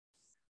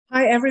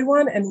Hi,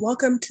 everyone, and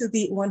welcome to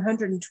the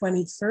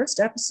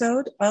 121st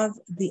episode of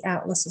the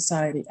Atlas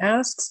Society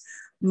Asks.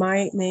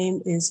 My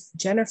name is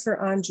Jennifer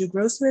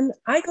Grossman.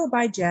 I go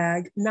by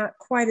Jag, not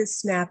quite as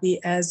snappy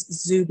as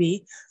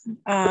Zuby.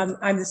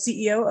 I'm the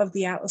CEO of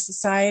the Atlas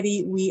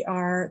Society. We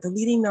are the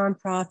leading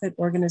nonprofit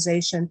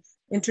organization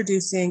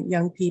introducing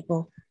young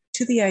people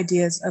to the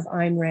ideas of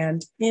Ayn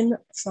Rand in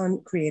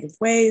fun, creative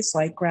ways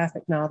like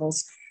graphic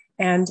novels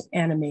and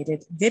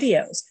animated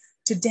videos.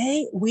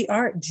 Today, we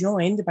are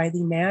joined by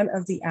the man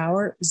of the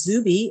hour,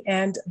 Zuby.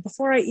 And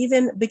before I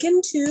even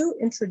begin to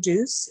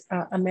introduce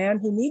a man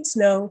who needs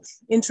no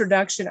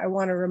introduction, I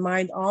want to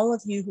remind all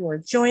of you who are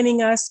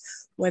joining us,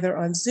 whether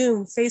on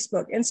Zoom,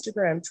 Facebook,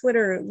 Instagram,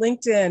 Twitter,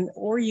 LinkedIn,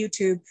 or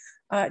YouTube,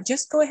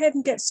 just go ahead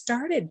and get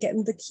started, get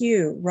in the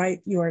queue,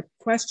 write your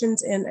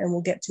questions in, and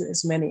we'll get to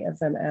as many of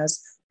them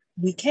as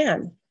we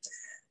can.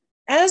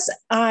 As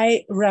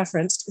I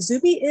referenced,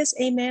 Zuby is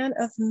a man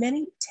of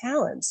many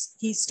talents.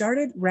 He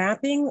started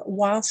rapping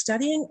while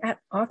studying at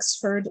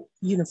Oxford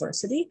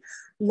University,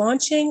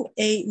 launching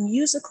a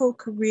musical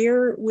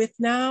career with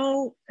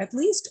now at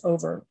least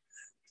over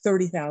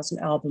 30,000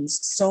 albums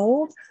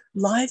sold,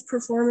 live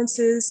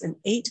performances in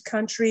 8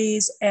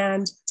 countries,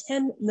 and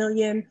 10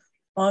 million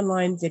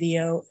online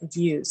video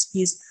views.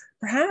 He's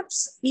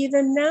perhaps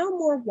even now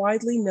more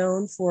widely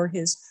known for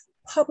his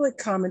public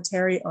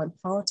commentary on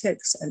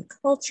politics and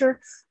culture,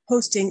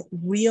 hosting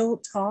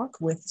Real Talk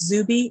with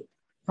Zuby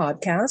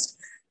podcast.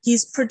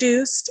 He's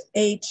produced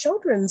a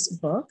children's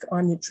book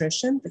on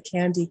nutrition, The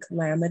Candy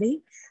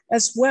Calamity,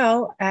 as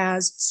well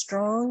as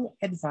Strong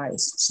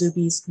Advice,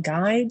 Zuby's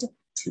Guide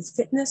to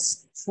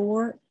Fitness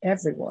for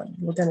Everyone.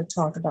 We're going to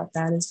talk about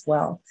that as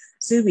well.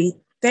 Zuby,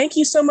 thank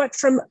you so much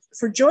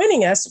for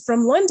joining us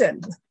from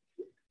London.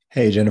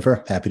 Hey,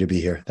 Jennifer, happy to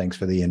be here. Thanks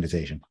for the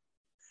invitation.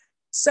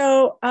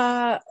 So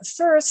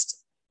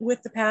first,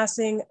 with the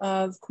passing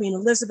of Queen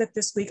Elizabeth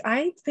this week,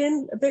 I've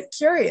been a bit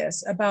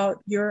curious about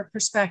your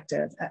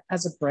perspective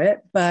as a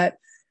Brit, but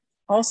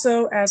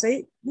also as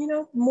a,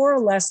 more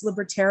or less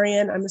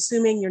libertarian. I'm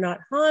assuming you're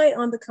not high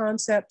on the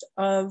concept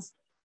of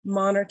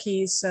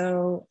monarchy.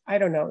 So I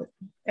don't know.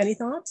 Any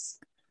thoughts?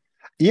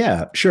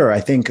 Yeah, sure. I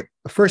think,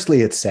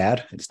 firstly, it's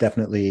sad. It's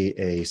definitely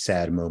a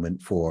sad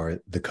moment for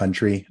the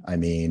country. I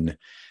mean,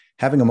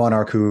 having a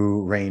monarch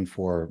who reigned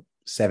for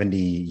 70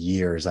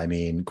 years. I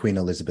mean, Queen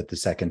Elizabeth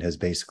II has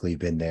basically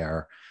been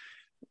there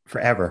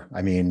forever.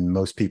 I mean,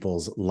 most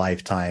people's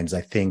lifetimes.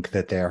 I think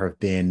that there have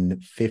been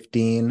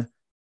 15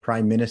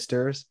 prime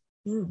ministers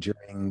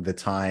during the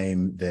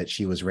time that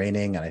she was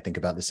reigning. And I think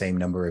about the same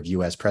number of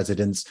US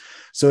presidents.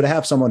 So to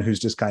have someone who's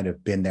just kind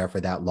of been there for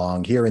that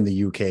long, here in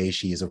the UK,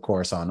 she's of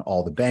course on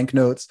all the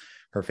banknotes.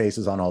 Her face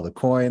is on all the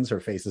coins.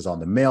 Her face is on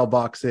the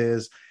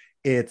mailboxes.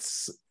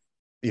 It's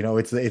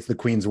the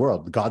Queen's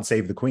world. God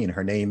save the Queen.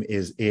 Her name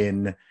is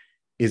in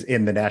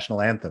the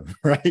national anthem,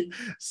 right?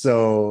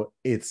 So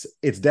it's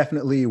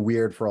definitely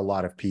weird for a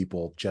lot of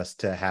people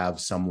just to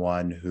have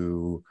someone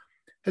who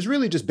has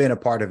really just been a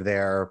part of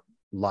their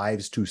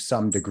lives to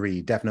some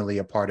degree, definitely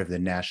a part of the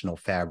national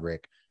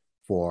fabric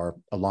for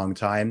a long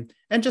time.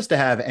 And just to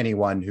have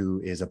anyone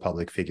who is a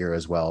public figure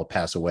as well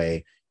pass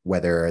away,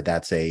 whether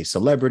that's a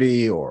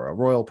celebrity or a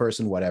royal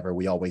person, whatever,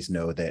 we always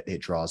know that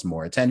it draws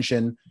more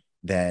attention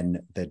than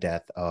the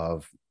death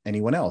of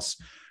anyone else.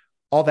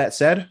 All that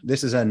said,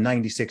 this is a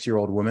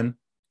 96-year-old woman.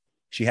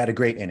 She had a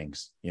great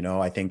innings.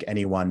 I think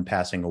anyone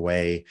passing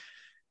away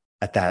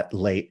at that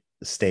late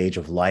stage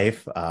of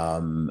life,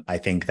 I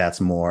think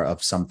that's more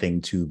of something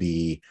to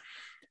be,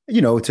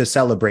 to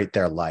celebrate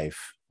their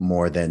life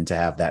more than to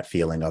have that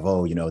feeling of,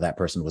 that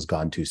person was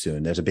gone too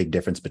soon. There's a big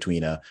difference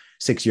between a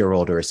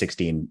 6-year-old or a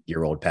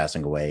 16-year-old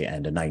passing away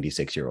and a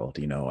 96-year-old,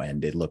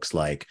 and it looks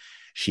like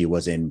she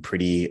was in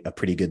a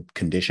pretty good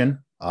condition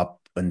up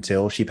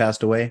until she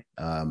passed away.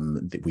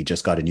 We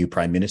just got a new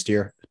prime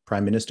minister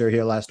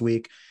here last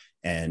week,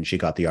 and she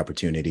got the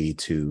opportunity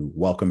to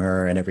welcome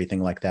her and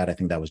everything like that. I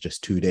think that was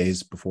just 2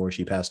 days before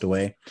she passed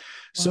away. Wow.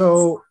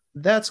 So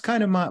that's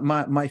kind of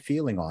my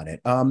feeling on it.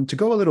 To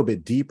go a little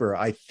bit deeper,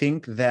 I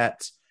think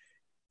that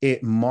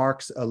it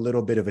marks a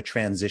little bit of a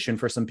transition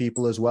for some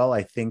people as well.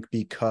 I think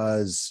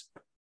because,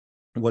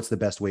 what's the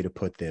best way to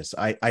put this?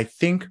 I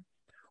think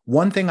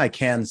one thing I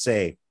can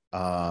say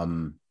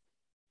about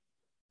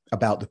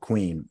the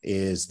Queen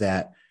is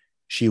that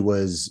she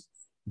was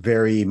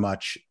very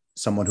much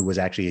someone who was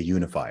actually a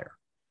unifier.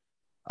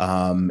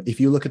 If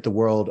you look at the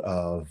world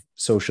of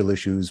social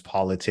issues,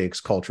 politics,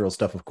 cultural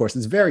stuff, of course,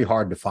 it's very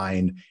hard to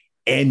find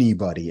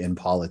anybody in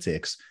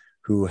politics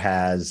who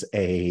has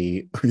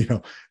a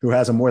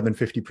more than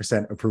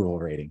 50% approval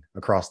rating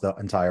across the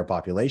entire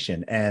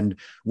population. And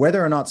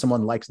whether or not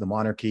someone likes the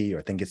monarchy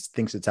or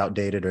thinks it's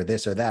outdated or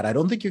this or that, I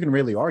don't think you can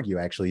really argue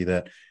actually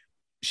that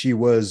she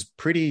was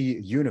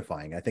pretty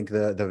unifying. I think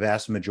the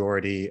vast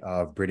majority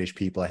of British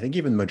people, I think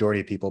even the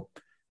majority of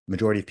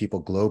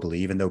people globally,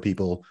 even though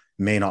people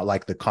may not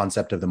like the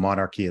concept of the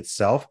monarchy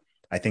itself,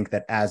 I think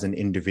that as an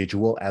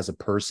individual, as a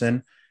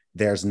person,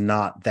 there's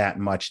not that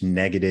much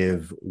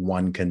negative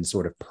one can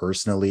sort of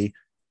personally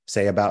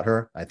say about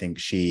her. I think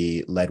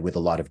she led with a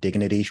lot of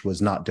dignity. She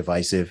was not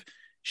divisive.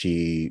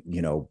 She,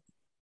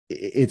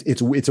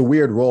 it's a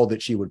weird role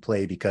that she would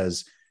play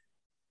because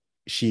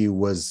she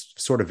was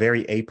sort of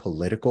very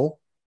apolitical,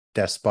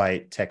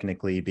 despite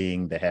technically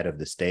being the head of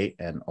the state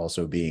and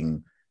also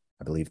being,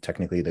 I believe,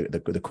 technically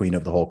the queen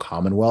of the whole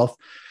Commonwealth.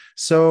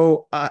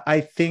 So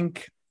I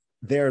think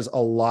there's a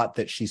lot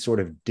that she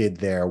sort of did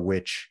there,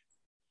 which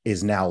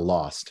is now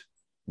lost,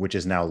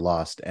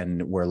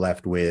 and we're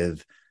left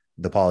with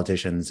the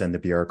politicians and the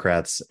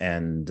bureaucrats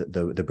and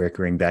the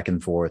bickering back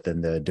and forth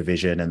and the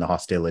division and the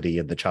hostility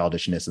and the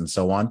childishness and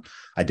so on.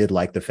 I did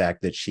like the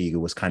fact that she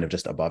was kind of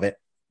just above it.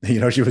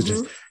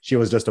 She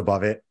was just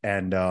above it,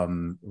 and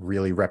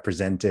really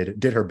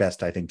did her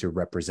best, I think, to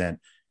represent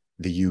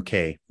the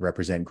UK,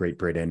 represent Great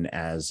Britain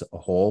as a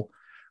whole.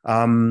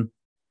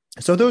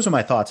 So those are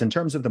my thoughts in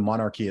terms of the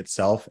monarchy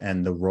itself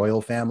and the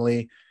royal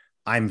family.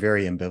 I'm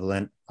very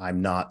ambivalent.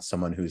 I'm not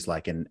someone who's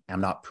like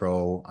I'm not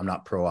pro, I'm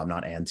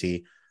not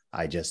anti.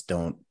 I just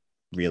don't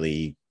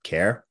really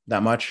care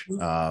that much.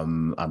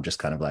 I'm just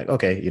kind of like,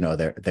 okay,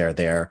 they're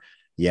there.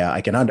 Yeah,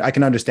 I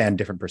can understand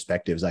different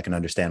perspectives. I can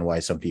understand why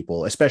some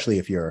people, especially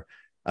if you're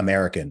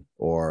American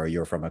or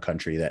you're from a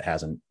country that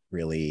hasn't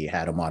really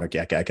had a monarchy,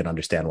 I can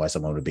understand why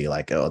someone would be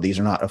like, oh, these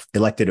are not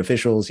elected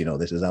officials.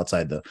 This is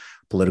outside the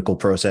political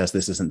process.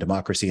 This isn't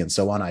democracy and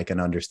so on. I can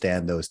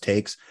understand those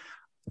takes.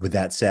 With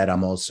that said,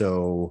 I'm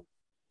also,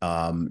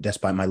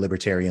 despite my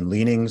libertarian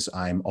leanings,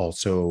 I'm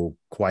also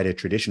quite a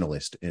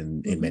traditionalist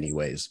in many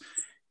ways.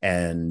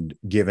 And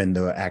given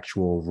the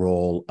actual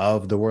role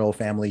of the royal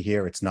family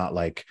here, it's not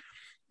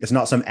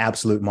some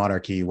absolute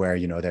monarchy where,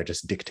 they're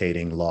just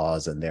dictating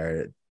laws and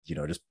they're,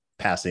 just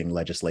passing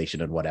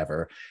legislation and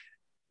whatever.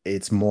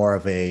 It's more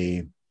of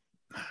a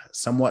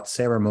somewhat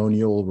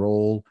ceremonial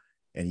role.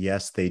 And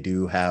yes, they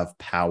do have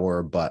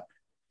power, but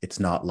it's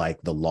not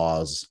like the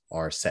laws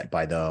are set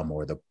by them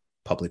or the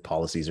public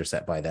policies are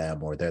set by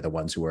them, or they're the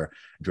ones who are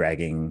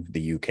dragging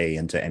the UK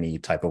into any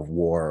type of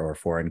war or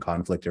foreign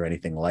conflict or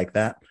anything like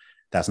that.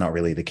 That's not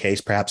really the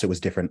case. Perhaps it was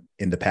different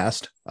in the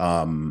past,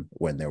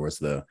 when there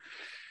was a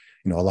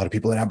lot of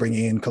people are now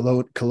bringing in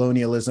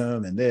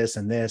colonialism and this,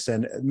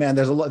 and man,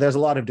 there's a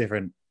lot of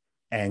different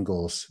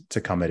angles to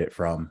come at it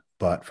from.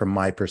 But from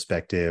my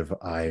perspective,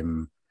 I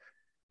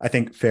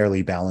think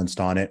fairly balanced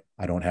on it.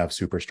 I don't have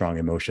super strong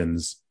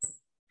emotions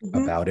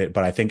about it,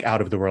 but I think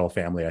out of the royal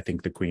family, I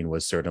think the queen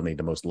was certainly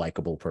the most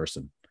likable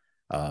person.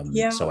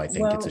 So I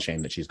think it's a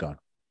shame that she's gone.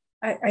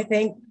 I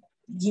think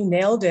you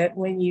nailed it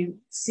when you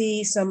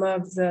see some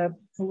of the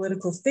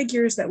political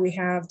figures that we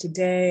have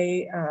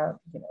today,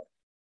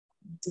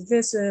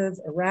 divisive,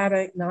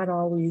 erratic, not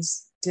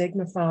always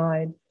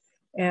dignified.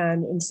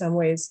 And in some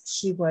ways,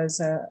 she was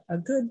a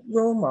good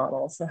role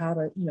model for how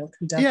to,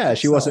 conduct. Yeah,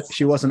 herself.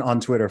 she wasn't on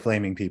Twitter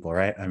flaming people,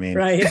 right? I mean,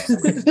 right.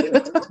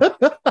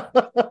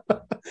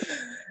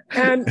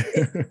 And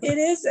it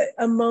is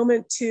a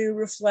moment to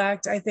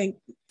reflect, I think,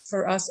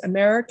 for us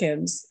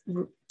Americans,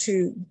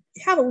 to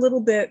have a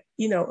little bit,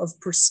 of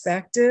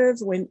perspective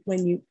when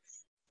you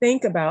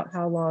think about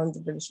how long the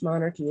British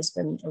monarchy has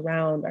been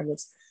around. I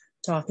was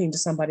talking to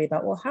somebody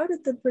about, well, how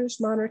did the British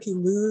monarchy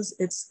lose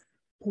its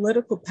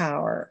political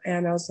power?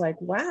 And I was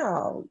like,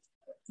 wow,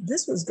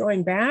 this was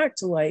going back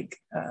to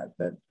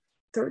the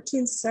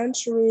 13th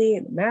century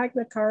and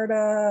Magna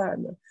Carta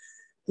and the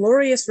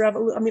Glorious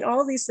Revolution. I mean,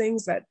 all these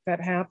things that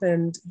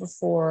happened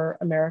before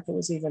America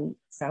was even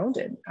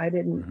founded. I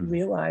didn't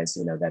realize,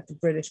 that the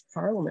British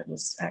Parliament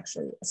was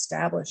actually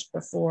established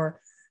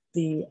before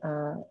the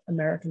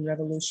American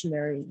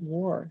Revolutionary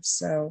War.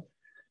 So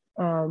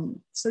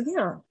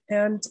yeah,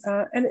 and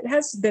it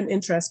has been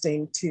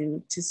interesting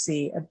to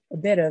see a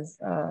bit of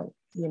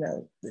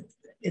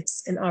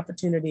it's an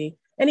opportunity.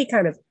 Any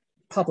kind of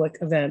public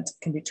event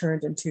can be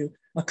turned into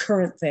a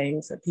current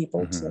thing for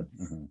people to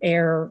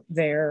air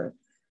their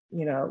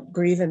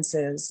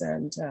grievances,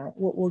 and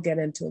we'll get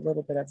into a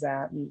little bit of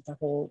that and the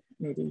whole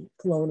maybe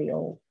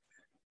colonial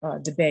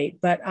debate.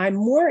 But I'm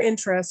more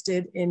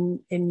interested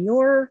in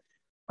your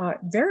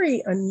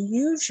very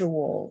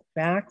unusual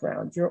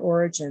background, your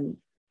origin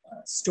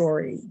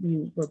story.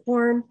 You were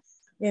born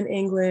in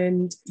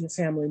England, your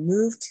family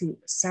moved to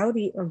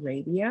Saudi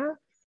Arabia,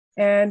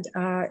 and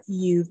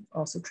you've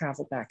also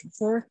traveled back and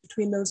forth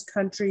between those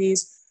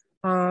countries.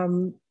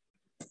 And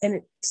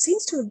it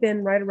seems to have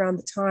been right around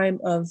the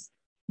time of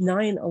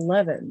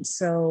 9/11.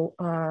 So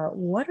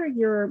what are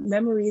your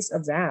memories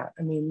of that?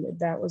 I mean,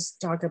 that was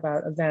talk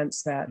about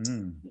events that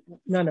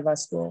none of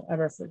us will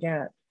ever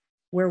forget.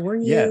 Where were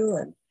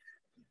you?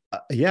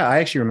 Yeah, I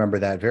actually remember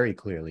that very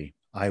clearly.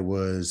 I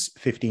was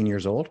 15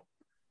 years old.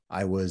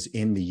 I was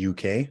in the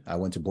UK. I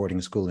went to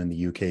boarding school in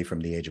the UK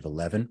from the age of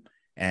 11.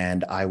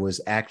 And I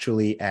was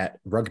actually at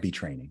rugby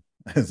training,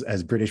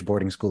 as British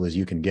boarding school as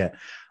you can get.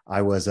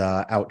 I was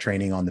out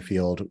training on the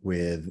field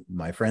with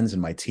my friends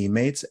and my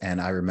teammates. And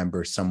I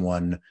remember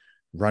someone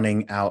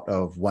running out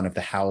of one of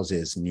the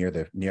houses near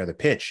the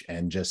pitch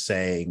and just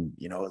saying,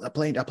 a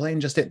plane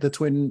just hit the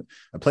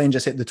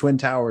twin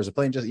towers. A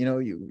plane just,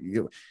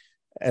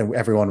 and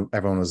everyone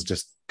was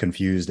just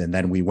confused. And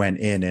then we went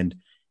in, and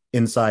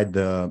inside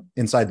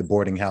the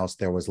boarding house,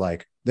 there's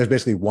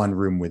basically one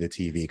room with a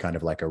TV, kind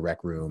of like a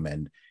rec room,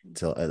 and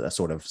it's a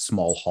sort of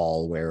small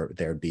hall where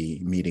there'd be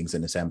meetings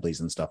and assemblies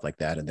and stuff like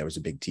that. And there was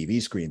a big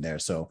TV screen there.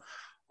 So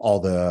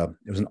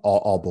it was an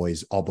all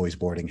boys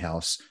boarding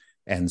house.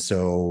 And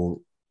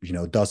so,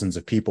 dozens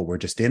of people were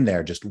just in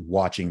there just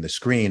watching the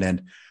screen.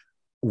 And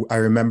I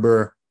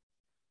remember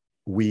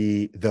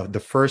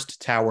the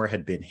first tower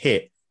had been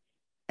hit,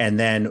 and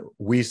then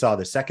we saw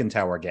the second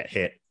tower get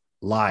hit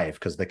live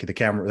because the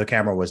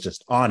camera was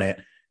just on it.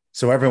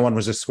 So everyone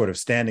was just sort of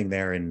standing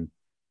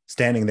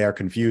there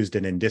confused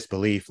and in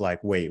disbelief,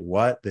 like, wait,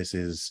 what? It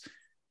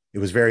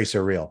was very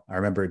surreal. I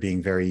remember it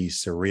being very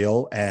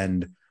surreal.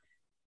 And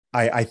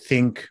I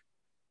think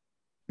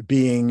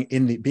being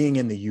in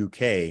the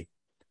UK,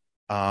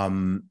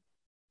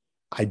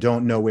 I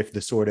don't know if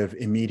the sort of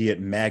immediate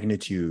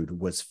magnitude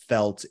was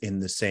felt in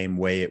the same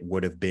way it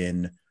would have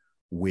been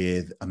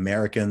with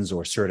Americans,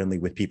 or certainly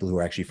with people who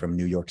are actually from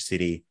New York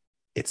City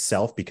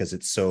itself, because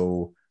it's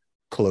so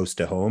close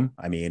to home.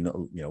 I mean,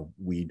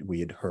 we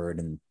had heard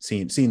and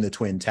seen the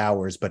Twin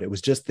Towers, but it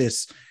was just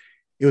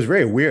it was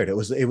very weird. It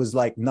was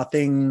like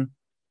nothing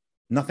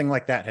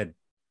like that had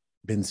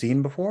been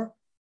seen before.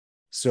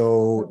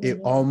 So it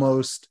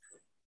almost,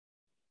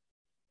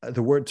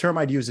 the term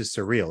I'd use is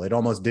surreal. It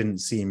almost didn't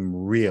seem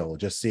real,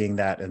 just seeing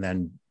that, and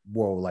then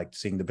like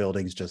seeing the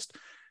buildings just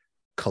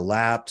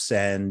collapse.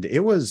 And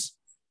it was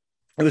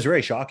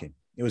very shocking.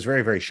 It was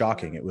very, very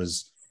shocking. It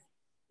was,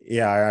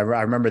 I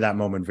remember that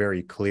moment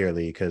very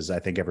clearly, because I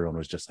think everyone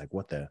was just like,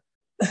 what the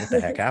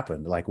heck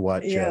happened? Like,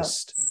 what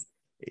just,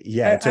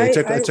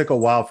 it took a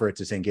while for it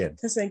to sink in.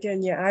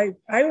 Yeah.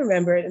 I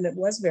remember it, and it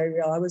was very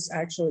real. I was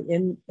actually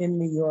in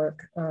New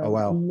York, Oh,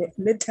 wow.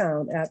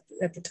 Midtown at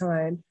the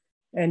time.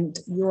 And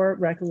your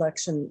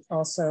recollection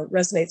also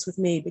resonates with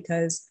me,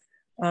 because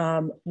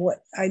what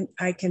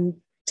I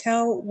can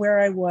tell where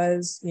I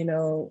was,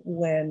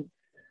 when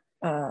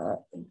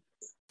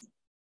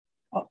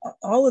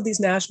all of these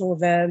national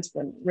events,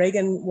 when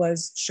Reagan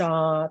was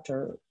shot,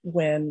 or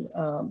when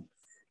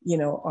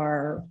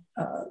our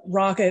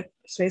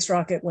space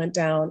rocket went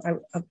down. I'm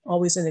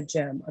always in a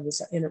gym. I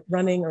was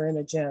running or in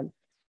a gym.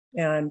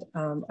 And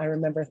I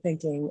remember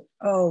thinking,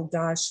 oh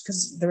gosh,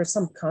 because there was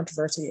some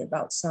controversy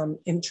about some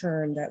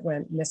intern that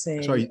went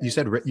missing. Sorry, you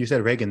said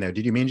Reagan there.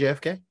 Did you mean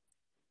JFK?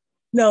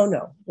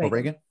 No, Reagan.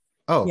 Reagan?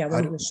 Oh, yeah,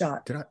 when he was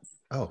shot. Did I?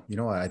 Oh, you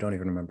know what? I don't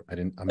even remember.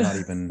 I'm not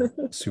even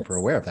super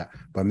aware of that.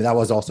 But I mean, that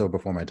was also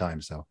before my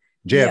time. So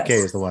JFK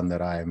is the one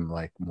that I'm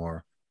like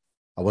more.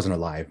 I wasn't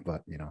alive,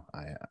 but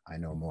I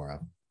know more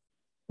of.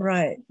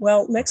 Right.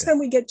 Well, next time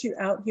we get you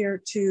out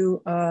here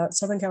to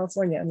Southern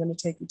California, I'm going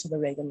to take you to the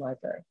Reagan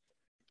Library.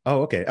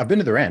 Oh, okay. I've been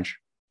to the ranch.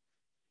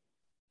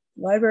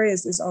 Library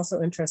is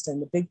also interesting.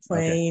 The big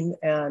plane,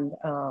 and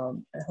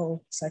a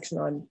whole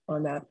section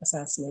on that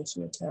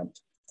assassination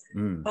attempt.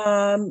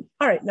 All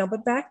right. Now,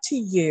 but back to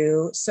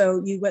you.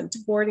 So you went to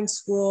boarding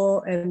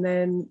school, and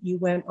then you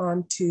went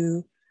on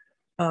to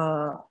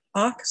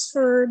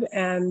Oxford.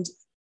 And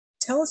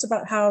tell us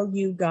about how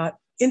you got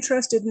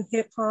interested in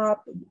hip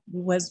hop.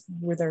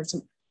 Were there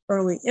some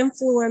early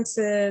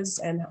influences,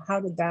 and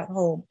how did that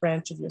whole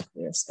branch of your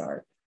career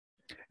start?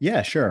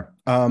 Yeah, sure.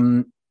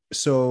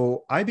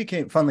 So I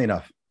became, funnily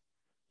enough,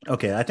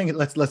 I think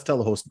let's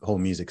tell the whole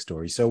music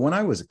story. So when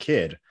I was a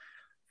kid,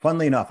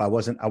 funnily enough, I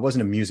wasn't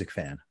a music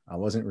fan. I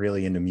wasn't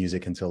really into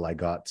music until I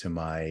got to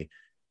my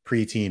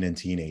preteen and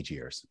teenage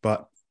years.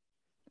 But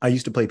I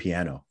used to play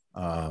piano.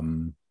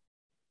 God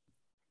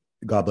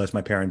bless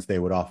my parents. They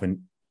would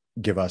often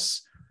give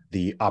us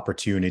the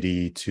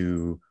opportunity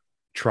to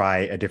try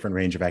a different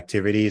range of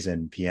activities,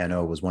 and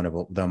piano was one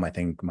of them. I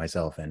think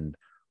myself and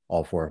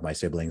all four of my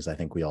siblings, I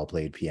think we all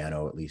played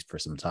piano at least for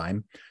some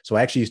time. So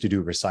I actually used to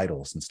do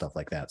recitals and stuff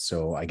like that.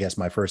 So I guess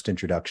my first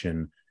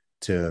introduction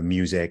to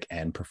music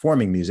and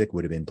performing music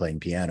would have been playing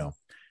piano.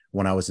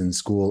 When I was in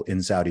school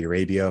in Saudi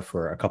Arabia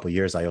for a couple of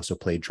years, I also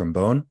played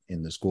trombone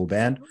in the school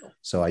band.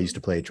 So I used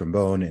to play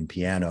trombone and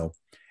piano.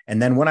 And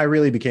then when I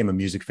really became a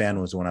music fan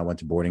was when I went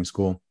to boarding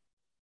school.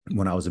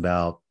 When I was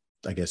about,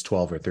 I guess,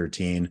 12 or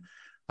 13,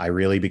 I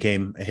really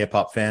became a hip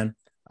hop fan.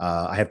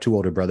 I have two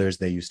older brothers.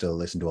 They used to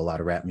listen to a lot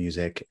of rap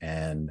music,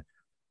 and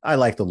I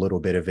liked a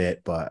little bit of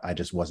it, but I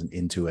just wasn't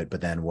into it.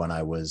 But then when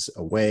I was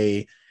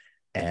away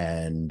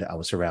and I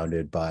was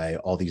surrounded by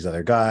all these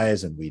other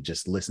guys, and we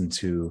just listened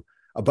to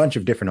a bunch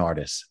of different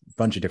artists.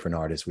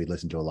 We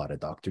listened to a lot of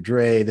Dr.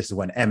 Dre. This is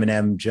when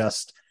Eminem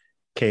just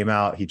came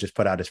out. He just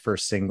put out his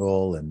first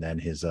single, and then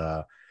his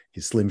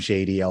Slim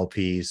Shady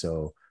LP.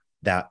 So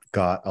that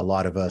got a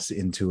lot of us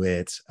into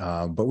it.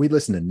 But we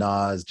listened to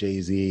Nas,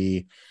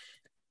 Jay-Z,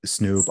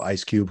 Snoop,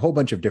 Ice Cube, whole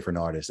bunch of different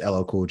artists,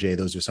 LL Cool J.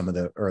 Those are some of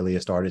the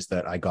earliest artists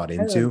that I got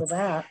into.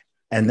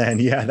 And then,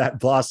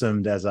 that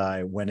blossomed as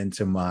I went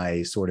into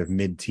my sort of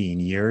mid-teen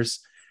years.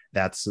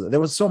 There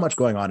was so much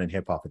going on in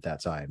hip hop at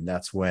that time.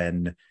 That's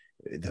when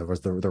there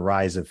was the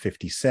rise of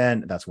 50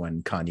 Cent. That's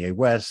when Kanye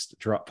West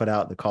put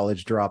out the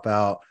College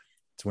Dropout.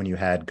 It's when you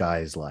had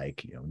guys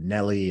like,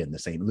 Nelly and the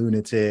Saint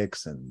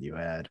Lunatics, and you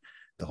had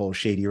the whole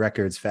Shady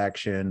Records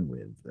faction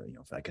with,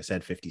 like I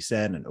said, 50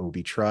 Cent and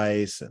Obi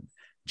Trice, and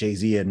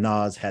Jay-Z and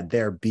Nas had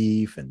their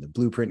beef, and the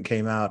Blueprint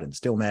came out, and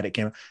Stillmatic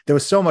came out. There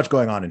was so much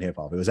going on in hip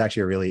hop. It was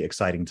actually a really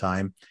exciting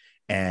time.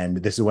 And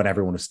this is when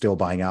everyone was still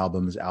buying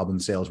albums. Album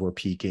sales were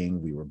peaking.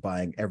 We were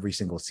buying every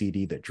single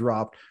CD that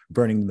dropped,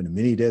 burning them in a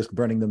mini disc,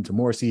 burning them to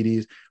more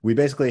CDs. We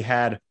basically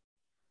had,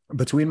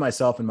 between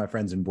myself and my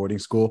friends in boarding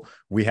school,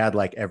 we had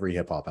like every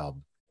hip hop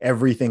album.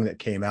 Everything that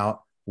came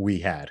out, we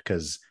had,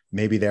 because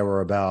maybe there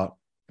were about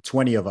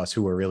 20 of us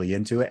who were really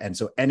into it. And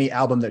so any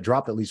album that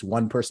dropped, at least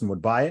one person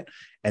would buy it,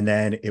 and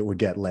then it would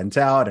get lent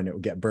out and it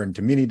would get burned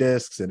to mini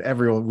discs, and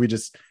everyone, we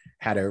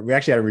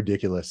actually had a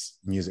ridiculous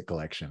music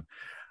collection.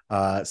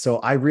 So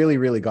I really,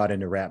 really got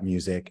into rap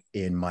music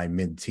in my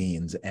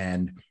mid-teens,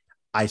 and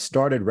I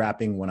started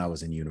rapping when I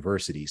was in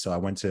university. So I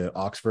went to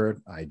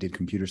Oxford. I did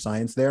computer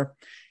science there.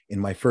 In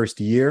my first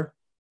year,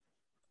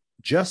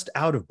 just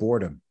out of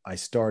boredom, I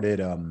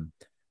started,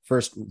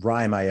 first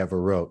rhyme I ever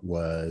wrote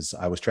was,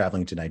 I was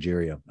traveling to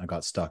Nigeria. I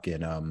got stuck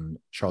in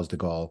Charles de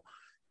Gaulle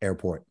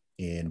Airport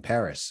in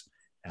Paris.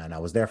 And I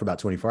was there for about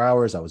 24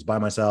 hours. I was by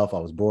myself. I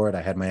was bored.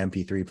 I had my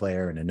MP3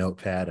 player and a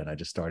notepad, and I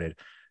just started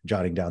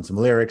jotting down some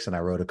lyrics, and I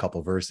wrote a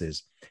couple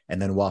verses.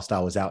 And then whilst I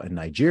was out in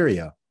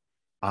Nigeria,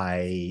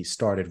 I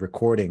started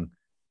recording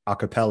a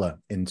cappella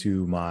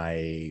into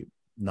my,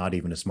 not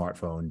even a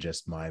smartphone,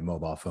 just my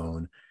mobile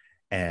phone.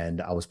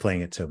 And I was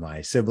playing it to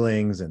my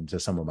siblings and to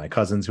some of my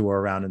cousins who were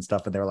around and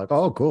stuff. And they were like,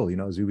 oh, cool.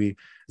 Zuby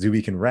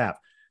can rap.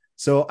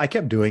 So I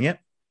kept doing it.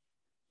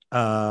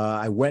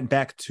 I went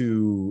back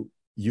to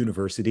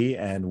university,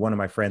 and one of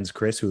my friends,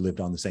 Chris, who lived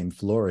on the same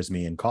floor as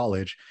me in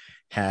college,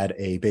 had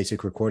a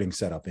basic recording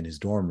setup in his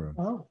dorm room.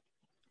 Oh.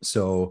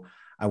 So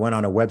I went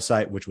on a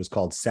website which was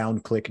called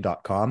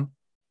soundclick.com.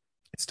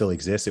 It still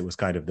exists. It was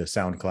kind of the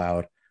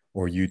SoundCloud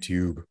or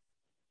YouTube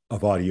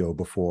of audio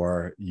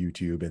before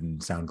YouTube and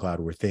SoundCloud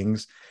were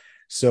things.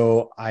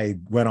 So I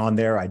went on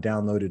there, I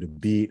downloaded a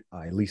beat,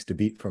 I leased a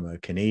beat from a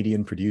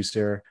Canadian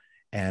producer,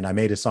 and I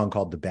made a song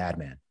called The Bad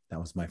Man. That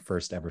was my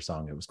first ever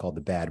song. It was called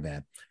The Bad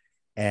Man.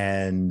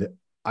 And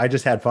I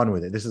just had fun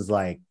with it. This is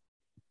like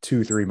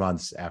 2-3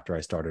 months after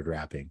I started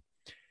rapping.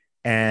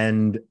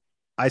 And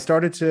I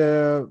started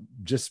to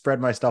just spread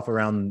my stuff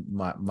around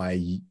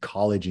my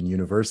college and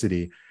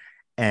university.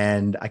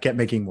 And I kept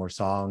making more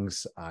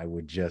songs. I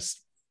would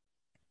just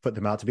put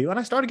them out to people, and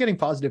I started getting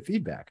positive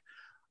feedback.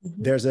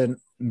 Mm-hmm. There's a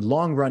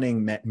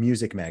long-running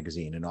music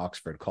magazine in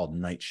Oxford called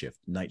Night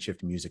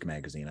Shift Music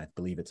Magazine. I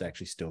believe it's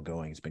actually still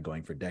going. It's been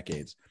going for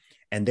decades.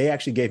 And they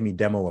actually gave me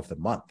Demo of the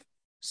Month.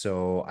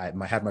 So I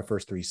had my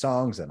first 3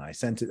 songs, and I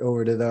sent it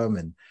over to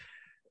them.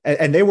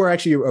 And they were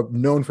actually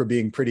known for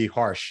being pretty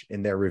harsh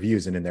in their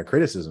reviews and in their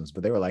criticisms.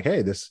 But they were like,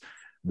 hey,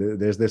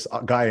 there's this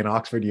guy in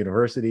Oxford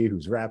University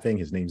who's rapping.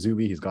 His name's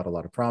Zuby. He's got a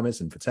lot of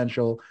promise and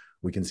potential.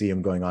 We can see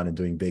him going on and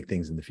doing big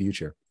things in the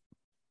future.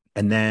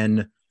 And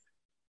then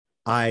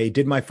I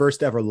did my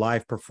first ever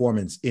live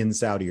performance in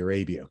Saudi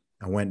Arabia.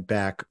 I went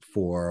back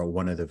for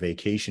one of the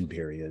vacation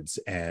periods,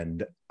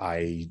 and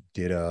I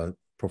did a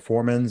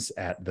performance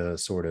at the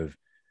sort of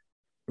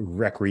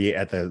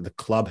at the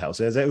clubhouse.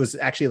 It was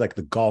actually like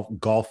the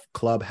golf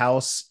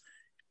clubhouse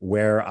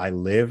where I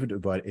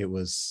lived, but it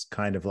was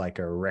kind of like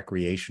a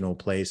recreational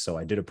place. So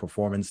I did a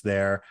performance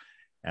there.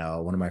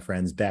 One of my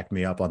friends backed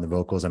me up on the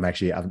vocals. I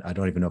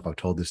don't even know if I've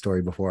told this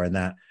story before, and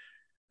that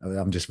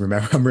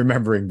I'm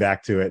remembering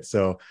back to it.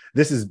 So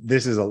this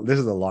is a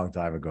long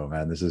time ago,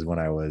 man. This is when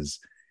I was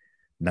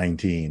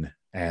 19,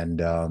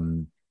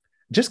 and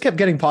just kept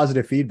getting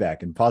positive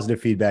feedback and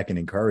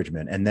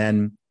encouragement. And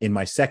then in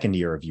my second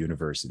year of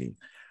university,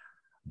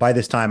 by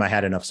this time I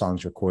had enough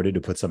songs recorded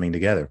to put something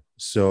together.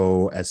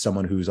 So as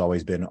someone who's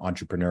always been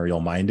entrepreneurial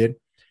minded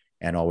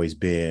and always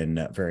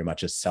been very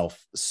much a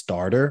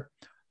self-starter,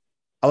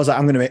 I was like,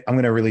 I'm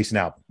going to release an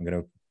album. I'm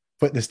going to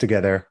put this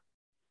together.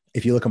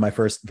 If you look at my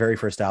very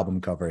first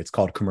album cover, it's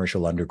called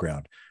Commercial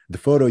Underground. The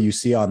photo you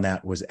see on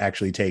that was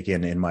actually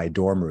taken in my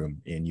dorm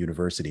room in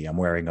university. I'm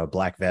wearing a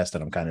black vest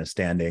and I'm kind of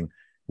standing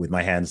with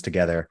my hands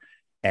together.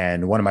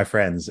 And one of my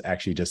friends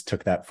actually just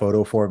took that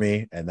photo for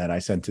me. And then I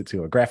sent it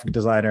to a graphic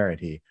designer, and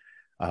he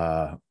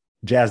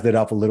jazzed it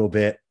up a little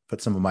bit,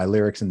 put some of my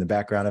lyrics in the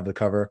background of the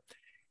cover.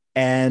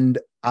 And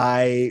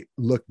I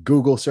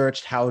Google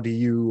searched, how do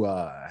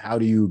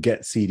you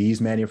get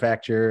CDs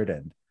manufactured?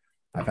 And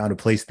I found a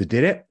place that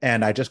did it.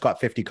 And I just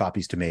got 50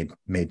 copies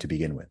made to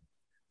begin with.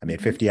 I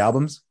made 50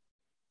 albums,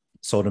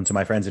 sold them to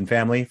my friends and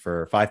family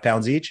for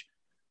 £5 each,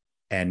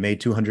 and made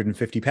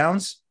 250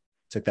 pounds.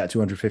 Took that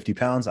 250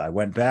 pounds. I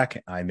went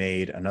back, I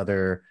made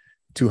another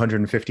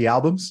 250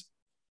 albums,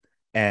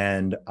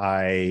 and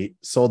I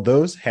sold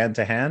those hand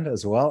to hand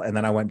as well. And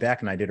then I went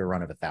back and I did a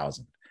run of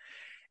 1,000.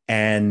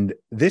 And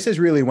this is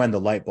really when the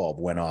light bulb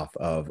went off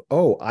of,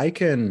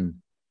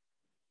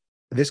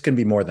 this can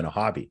be more than a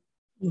hobby.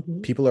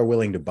 Mm-hmm. People are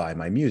willing to buy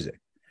my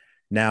music.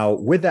 Now,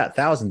 with that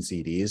 1,000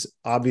 CDs,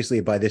 obviously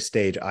by this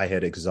stage, I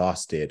had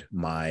exhausted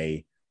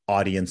my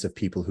audience of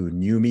people who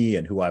knew me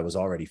and who I was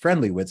already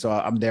friendly with. So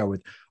I'm there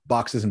with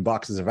boxes and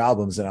boxes of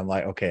albums, and I'm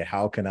like, okay,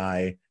 how can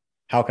I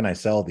how can I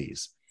sell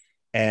these?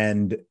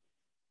 And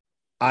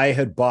I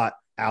had bought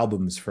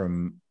albums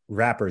from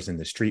rappers in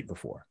the street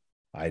before.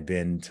 I'd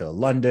been to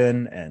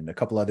London and a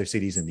couple other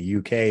cities in the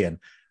UK, and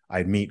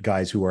I'd meet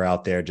guys who were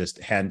out there just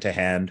hand to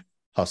hand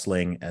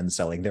hustling and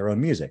selling their own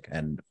music.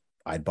 And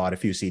I'd bought a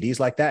few CDs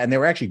like that, and they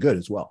were actually good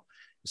as well.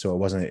 So it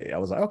wasn't, I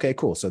was like, okay,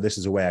 cool. So this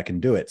is a way I can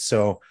do it.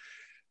 So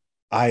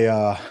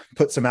I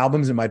put some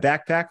albums in my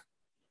backpack.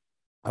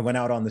 I went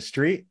out on the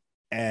street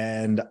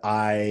and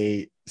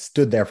I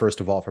stood there,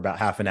 first of all, for about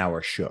half an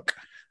hour, shook,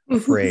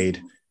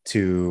 afraid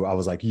I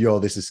was like, yo,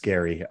 this is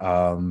scary.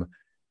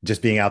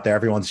 Just being out there,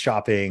 everyone's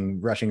shopping,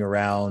 rushing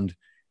around.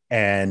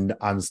 And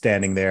I'm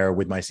standing there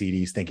with my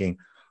CDs thinking,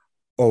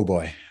 oh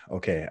boy,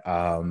 okay.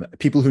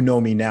 People who know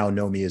me now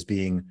know me as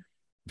being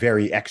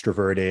very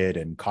extroverted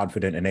and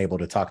confident and able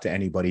to talk to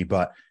anybody,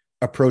 but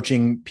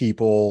approaching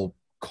people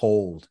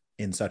cold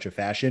in such a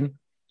fashion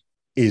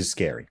is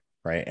scary,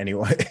 right?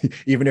 Anyway,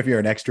 even if you're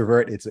an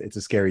extrovert, it's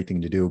a scary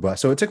thing to do. But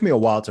so it took me a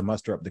while to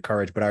muster up the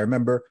courage, but I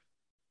remember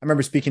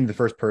speaking to the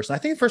first person. I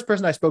think the first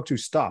person I spoke to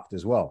stopped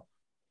as well.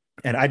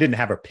 And I didn't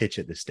have a pitch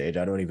at this stage.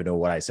 I don't even know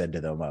what I said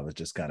to them. I was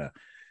just kind of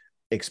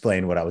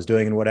explain what I was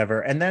doing and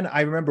whatever. And then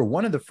I remember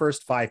one of the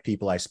first 5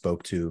 people I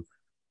spoke to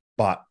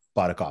bought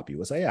a copy.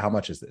 Was like, yeah, how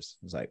much is this?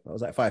 I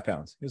was like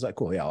 £5. He was like,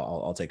 cool, yeah,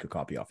 I'll take a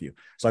copy off you.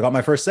 So I got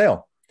my first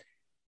sale.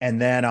 And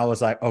then I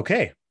was like,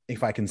 okay,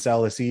 if I can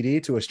sell a CD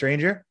to a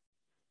stranger,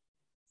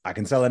 I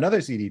can sell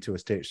another CD to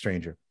a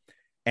stranger.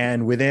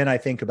 And within, I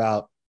think,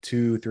 about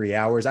 2-3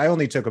 hours, I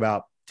only took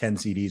about 10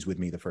 CDs with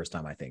me the first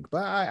time, I think,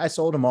 but I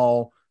sold them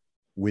all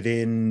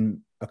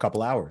within a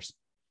couple hours.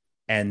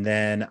 And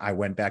then I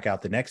went back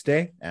out the next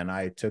day and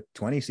I took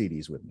 20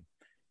 CDs with me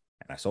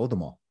and I sold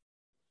them all.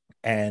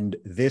 And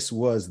this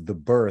was the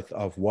birth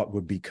of what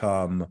would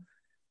become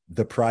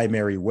the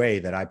primary way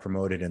that I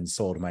promoted and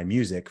sold my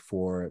music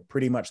for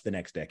pretty much the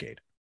next decade.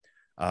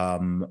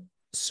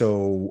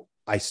 So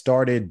I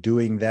started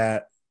doing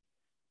that.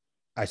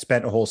 I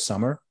spent a whole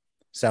summer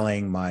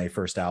selling my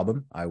first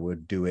album. I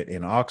would do it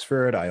in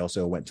Oxford. I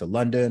also went to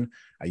London.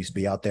 I used to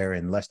be out there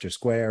in Leicester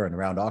Square and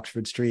around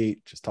Oxford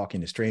Street, just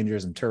talking to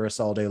strangers and tourists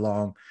all day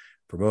long,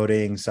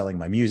 promoting, selling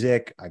my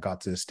music. I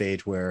got to the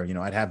stage where,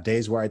 I'd have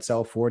days where I'd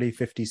sell 40,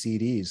 50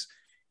 CDs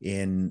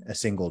in a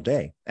single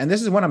day. And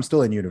this is when I'm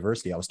still in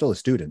university. I was still a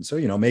student. So,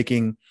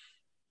 making,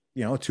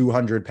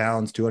 £200,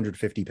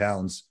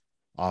 £250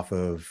 off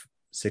of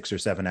 6 or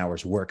 7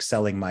 hours work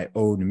selling my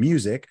own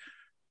music.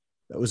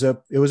 It was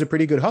a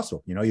pretty good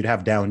hustle. You'd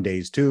have down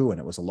days too, and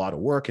it was a lot of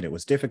work and it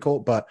was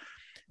difficult, but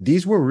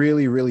these were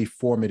really, really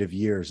formative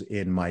years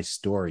in my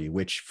story,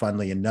 which,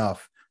 funnily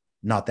enough,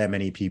 not that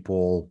many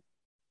people,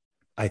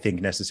 I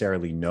think,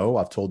 necessarily know.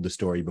 I've told the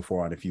story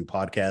before on a few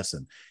podcasts,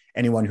 and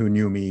anyone who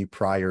knew me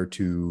prior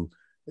to,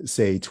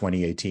 say,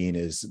 2018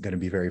 is going to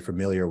be very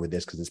familiar with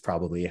this because it's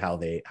probably how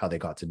they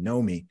got to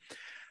know me.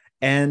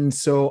 And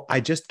so I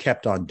just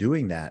kept on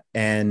doing that.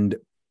 And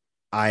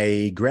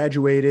I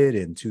graduated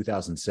in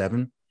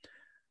 2007.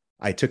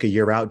 I took a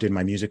year out, did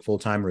my music full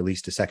time,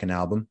 released a second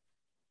album,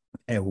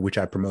 which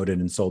I promoted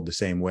and sold the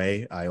same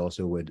way. I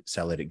also would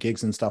sell it at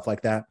gigs and stuff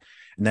like that.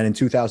 And then in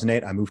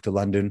 2008, I moved to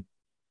London,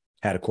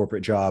 had a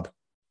corporate job.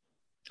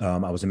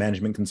 I was a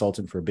management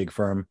consultant for a big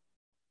firm,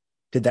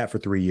 did that for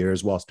 3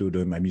 years while still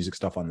doing my music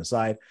stuff on the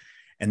side.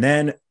 And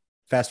then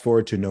fast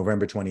forward to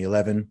November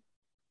 2011,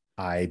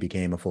 I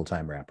became a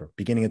full-time rapper.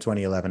 Beginning of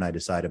 2011, I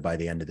decided by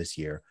the end of this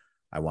year,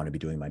 I want to be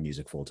doing my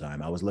music full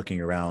time. I was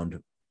looking around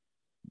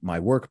my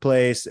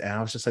workplace and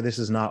I was just like, this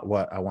is not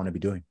what I want to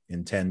be doing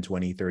in 10,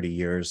 20, 30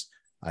 years.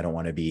 I don't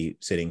want to be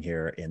sitting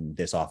here in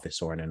this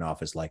office or in an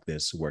office like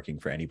this working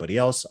for anybody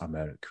else. I'm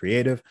a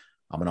creative.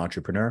 I'm an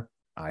entrepreneur.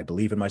 I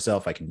believe in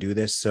myself. I can do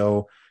this.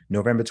 So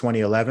November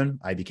 2011,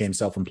 I became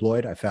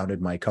self-employed. I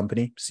founded my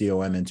company,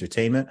 COM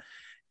Entertainment.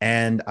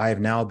 And I've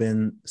now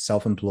been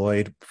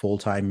self-employed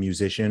full-time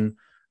musician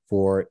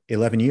for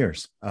 11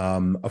 years.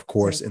 Of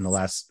course, in the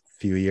last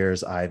few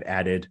years, I've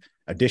added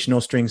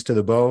additional strings to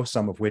the bow,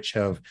 some of which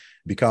have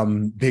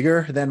become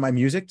bigger than my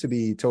music, to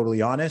be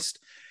totally honest.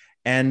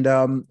 And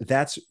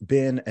that's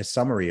been a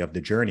summary of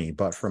the journey.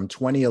 But from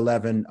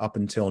 2011 up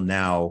until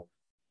now,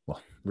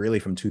 well, really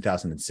from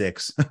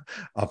 2006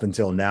 up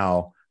until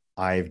now,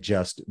 I've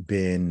just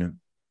been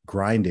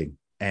grinding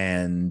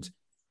and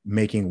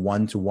making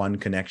one-to-one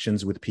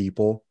connections with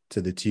people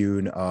to the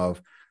tune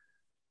of,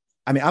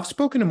 I've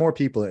spoken to more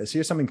people.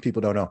 Here's something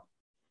people don't know.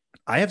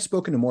 I have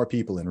spoken to more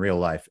people in real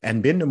life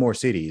and been to more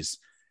cities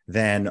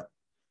than,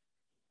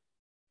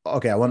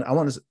 I've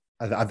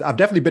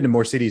definitely been to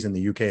more cities in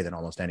the UK than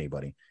almost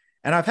anybody.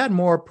 And I've had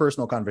more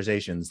personal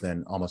conversations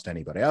than almost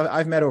anybody.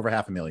 I've met over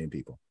 500,000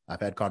 people. I've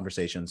had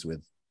conversations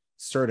with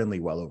certainly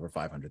well over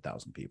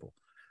 500,000 people.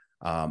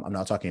 I'm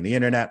not talking the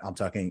internet. I'm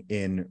talking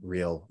in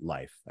real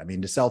life.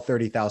 To sell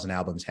 30,000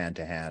 albums hand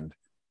to hand,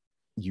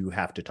 you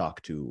have to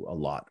talk to a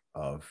lot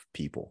of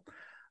people.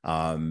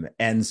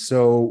 And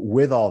so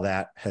with all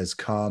that has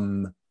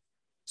come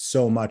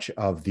so much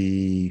of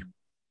the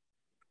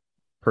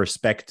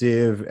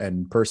perspective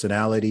and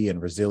personality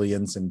and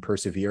resilience and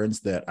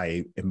perseverance that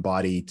I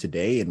embody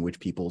today, and which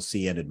people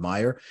see and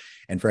admire.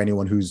 And for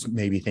anyone who's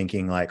maybe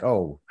thinking like,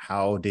 oh,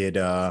 how did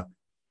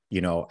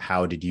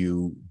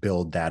you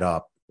build that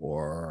up?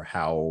 Or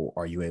how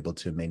are you able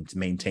to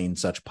maintain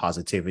such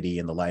positivity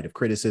in the light of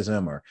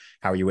criticism? Or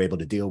how are you able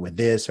to deal with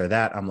this or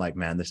that? I'm like,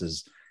 man, this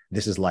is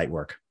light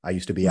work. I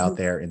used to be out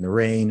there in the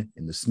rain,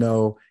 in the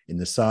snow, in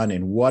the sun,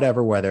 in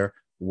whatever weather,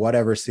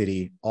 whatever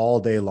city,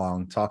 all day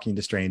long, talking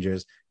to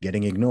strangers,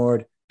 getting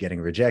ignored, getting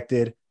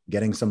rejected,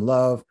 getting some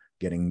love,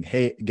 getting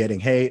hate,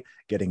 getting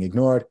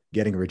ignored,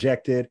 getting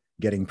rejected,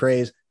 getting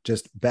praise,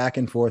 just back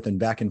and forth,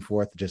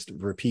 just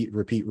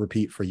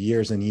repeat for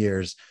years and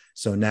years.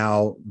 So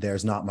now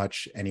there's not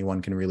much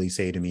anyone can really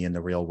say to me in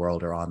the real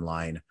world or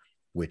online,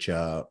 which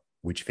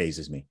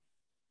phases me.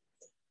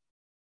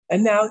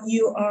 And now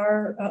you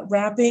are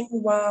rapping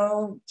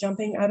while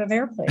jumping out of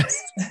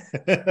airplanes.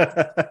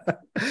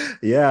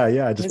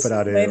 Yeah. I just put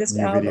out a new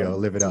album, video,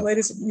 Live It Up.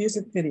 Latest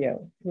music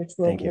video, which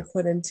we'll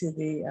put into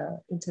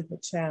the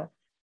chat.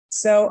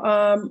 So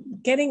I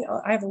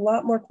have a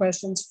lot more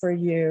questions for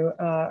you.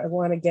 I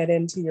want to get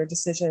into your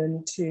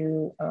decision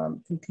to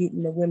compete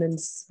in the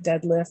women's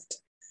deadlift.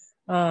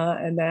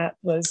 And that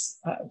was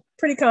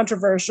pretty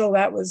controversial.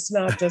 That was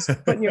not just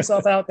putting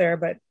yourself out there,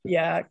 but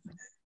yeah,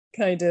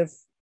 kind of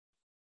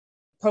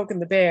poking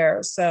the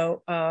bear.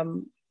 So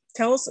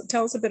tell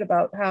us a bit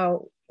about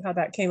how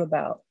that came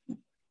about.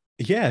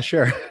 Yeah,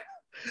 sure.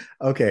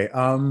 Okay.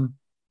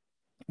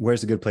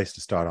 Where's a good place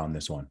to start on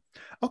this one?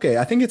 Okay,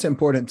 I think it's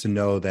important to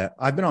know that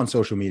I've been on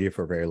social media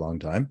for a very long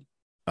time.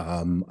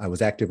 I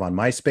was active on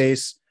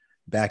MySpace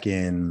back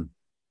in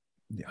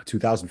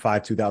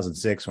 2005,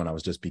 2006, when I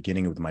was just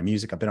beginning with my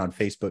music. I've been on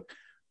Facebook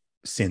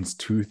since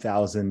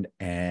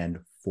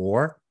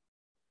 2004.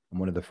 I'm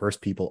one of the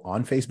first people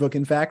on Facebook,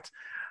 in fact.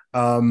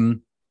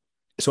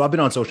 So I've been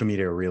on social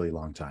media a really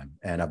long time,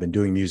 and I've been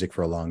doing music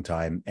for a long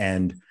time.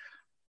 And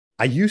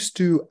I used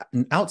to,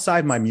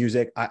 outside my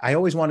music, I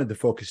always wanted to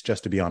focus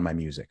just to be on my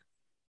music.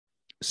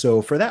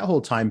 So for that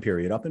whole time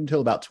period, up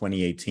until about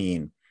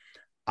 2018,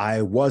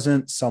 I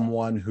wasn't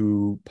someone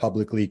who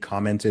publicly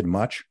commented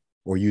much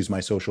or used my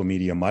social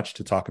media much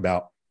to talk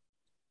about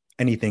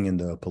anything in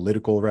the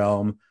political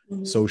realm,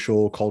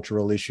 social,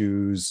 cultural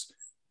issues,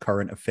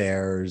 current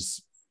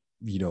affairs,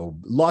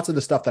 lots of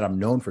the stuff that I'm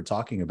known for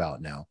talking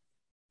about now.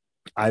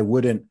 I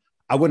wouldn't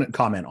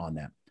comment on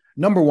that.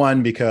 Number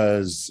one,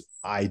 because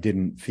I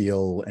didn't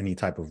feel any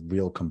type of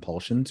real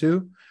compulsion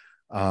to.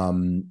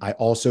 I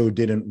also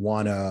didn't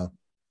want to.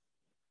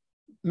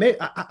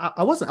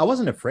 I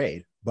wasn't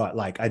afraid, but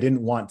like I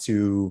didn't want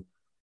to.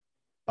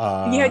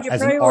 You had your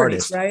as priorities, an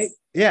artist, right?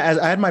 Yeah, as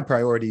I had my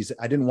priorities.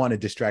 I didn't want to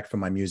distract from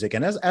my music,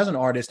 and as an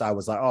artist, I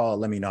was like, oh,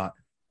 let me not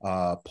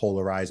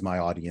polarize my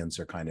audience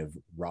or kind of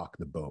rock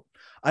the boat.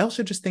 I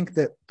also just think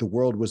that the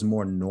world was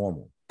more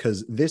normal,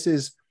 because this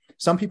is.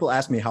 Some people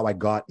ask me how I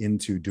got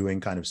into doing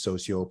kind of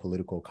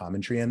socio-political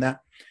commentary and that.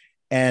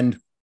 And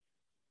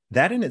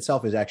that in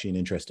itself is actually an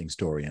interesting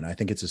story. And I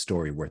think it's a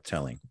story worth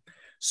telling.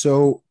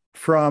 So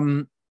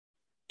from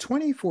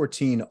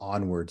 2014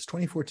 onwards,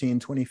 2014,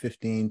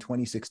 2015,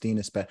 2016,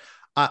 especially,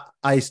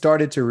 I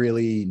started to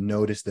really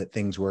notice that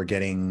things were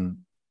getting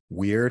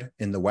weird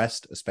in the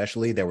West,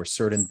 especially. There were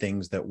certain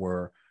things that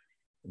were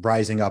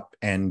rising up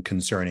and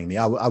concerning me.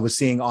 I was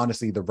seeing,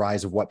 honestly, the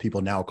rise of what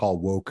people now call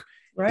woke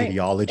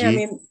ideology.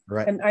 Yeah,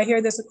 right. And I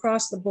hear this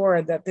across the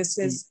board, that this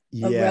is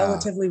a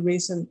relatively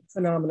recent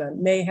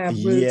phenomenon, may have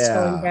roots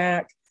going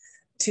back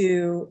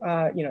to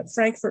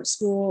Frankfurt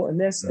School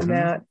and this and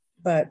that,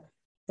 but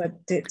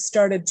it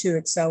started to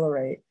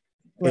accelerate.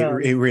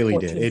 It really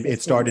did.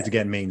 It started to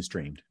get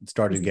mainstreamed.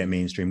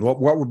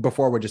 What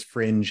before were just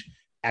fringe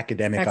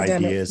academic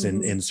ideas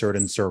in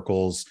certain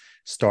circles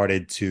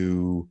started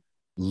to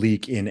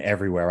leak in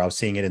everywhere. I was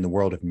seeing it in the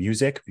world of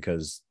music,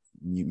 because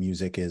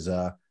music is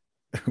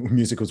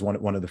music was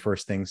one of the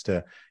first things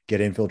to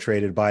get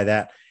infiltrated by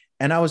that.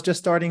 And I was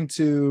starting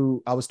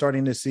to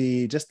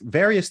see just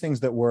various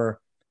things that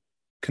were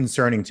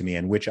concerning to me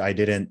and which I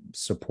didn't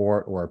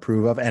support or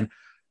approve of. And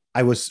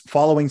I was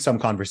following some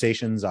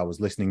conversations. I was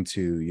listening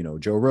to,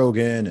 Joe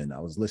Rogan, and I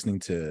was listening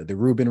to the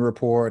Rubin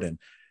Report, and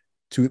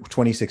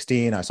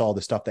 2016, I saw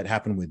the stuff that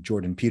happened with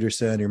Jordan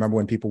Peterson. You remember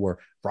when people were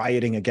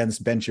rioting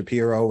against Ben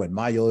Shapiro and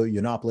Milo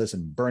Yiannopoulos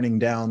and burning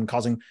down,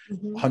 causing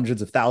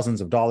hundreds of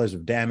thousands of dollars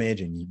of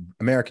damage in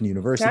American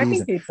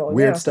universities, and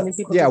weird stuff.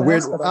 Yeah,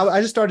 weird.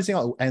 I just started seeing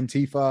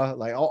Antifa,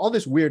 like all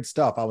this weird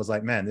stuff. I was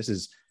like, man, this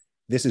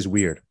is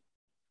weird.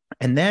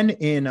 And then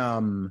in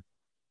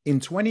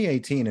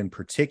 2018 in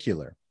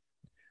particular,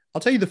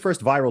 I'll tell you the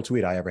first viral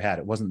tweet I ever had.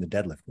 It wasn't the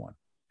deadlift one.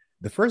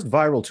 The first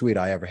viral tweet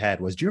I ever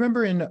had was, do you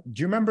remember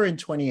in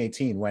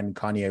 2018 when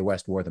Kanye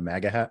West wore the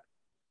MAGA hat?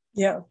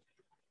 Yeah.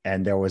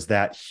 And there was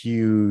that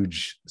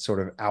huge sort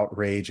of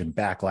outrage and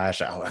backlash.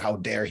 How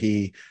dare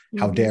he?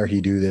 How dare he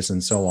do this?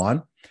 And so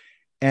on.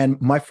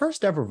 And my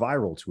first ever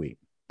viral tweet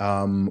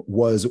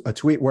was a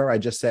tweet where I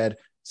just said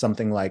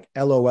something like,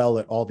 LOL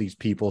at all these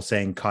people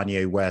saying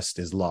Kanye West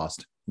is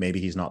lost. Maybe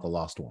he's not the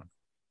lost one.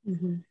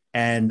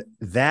 And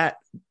that,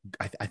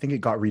 I think it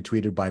got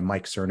retweeted by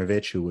Mike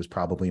Cernovich, who was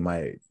probably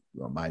my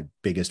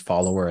biggest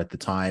follower at the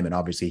time. And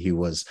obviously he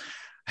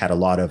had a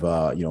lot of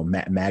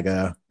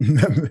MAGA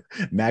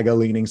MAGA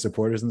leaning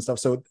supporters and stuff.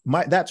 So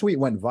that tweet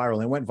went viral,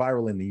 and went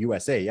viral in the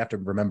USA. You have to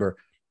remember,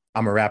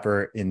 I'm a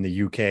rapper in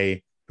the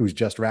UK who's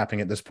just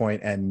rapping at this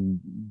point, and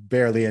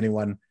barely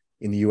anyone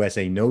in the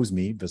USA knows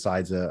me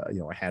besides a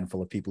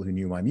handful of people who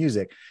knew my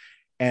music.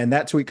 And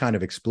that tweet kind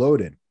of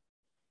exploded.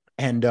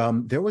 And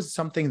there was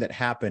something that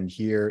happened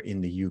here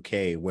in the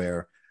UK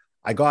where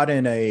I got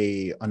in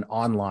an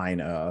online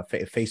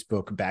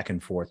Facebook back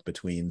and forth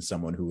between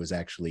someone who was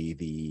actually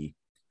the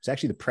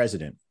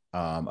president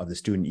of the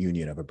student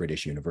union of a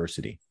British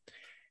university,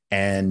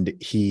 and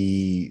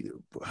he's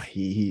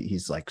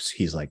like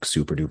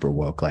super duper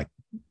woke, like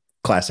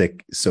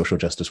classic social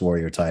justice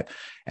warrior type,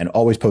 and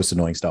always posts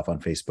annoying stuff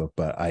on Facebook,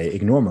 but I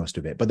ignore most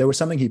of it. But there was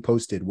something he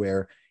posted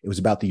where it was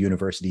about the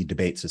University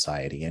Debate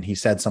Society, and he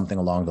said something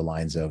along the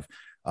lines of,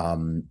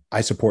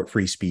 I support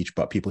free speech,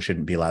 but people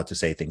shouldn't be allowed to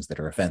say things that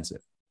are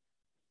offensive.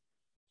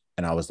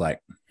 And I was like,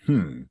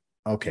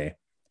 okay.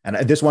 And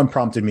this one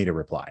prompted me to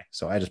reply.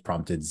 So I just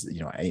prompted,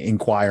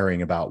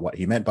 inquiring about what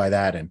he meant by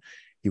that. And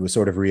he was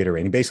sort of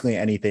reiterating basically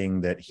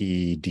anything that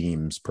he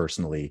deems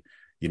personally,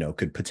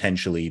 could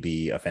potentially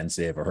be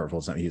offensive or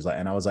hurtful. Something he's like,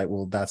 and I was like,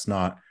 well, that's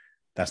not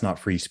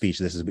free speech.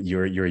 This is,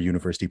 you're a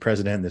university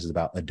president. This is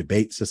about a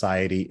debate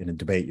society. In a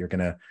debate, you're going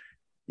to,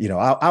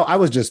 I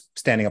was just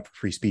standing up for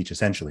free speech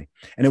essentially.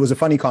 And it was a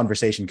funny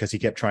conversation because he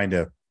kept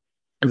it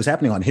was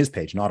happening on his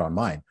page, not on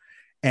mine.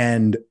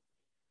 And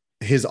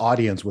his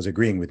audience was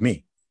agreeing with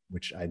me,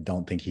 which I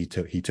don't think he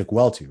took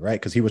well to, right?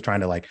 Because he was trying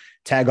to like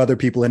tag other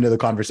people into the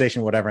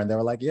conversation, whatever. And they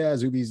were like, yeah,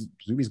 Zuby's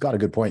got a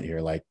good point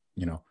here. Like,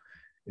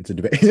 it's a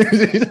debate.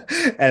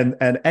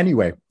 and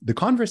anyway, the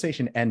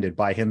conversation ended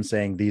by him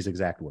saying these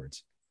exact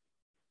words: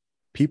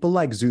 people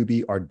like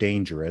Zuby are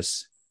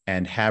dangerous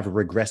and have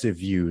regressive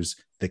views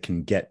that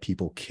can get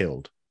people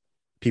killed.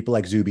 People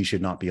like Zuby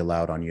should not be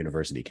allowed on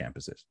university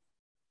campuses.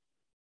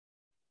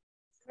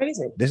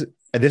 Crazy. This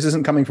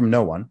isn't coming from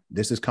no one.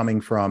 This is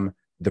coming from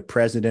the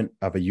president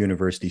of a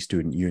university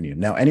student union.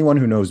 Now, anyone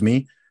who knows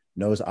me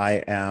knows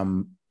I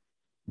am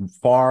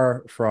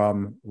far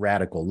from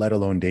radical, let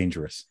alone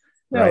dangerous.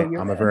 No, right?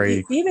 I'm a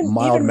very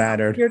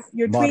mild-mannered.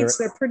 Your tweets,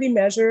 they're pretty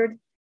measured.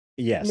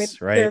 Yes, I mean,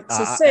 right. They're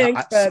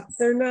succinct, but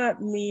they're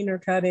not mean or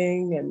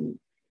cutting and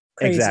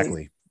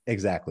crazy.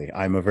 Exactly.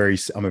 I'm a very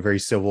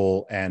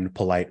civil and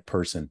polite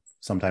person,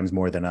 sometimes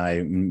more than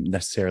I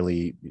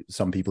necessarily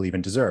some people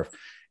even deserve.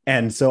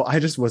 And so I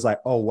just was like,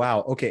 oh wow,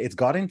 okay, it's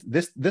gotten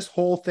this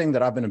whole thing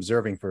that I've been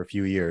observing for a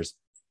few years.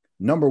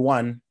 Number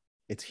one,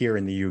 it's here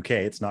in the UK.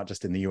 It's not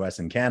just in the US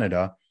and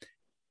Canada.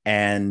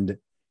 And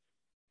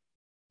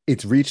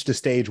it's reached a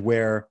stage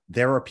where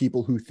there are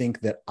people who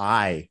think that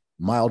I,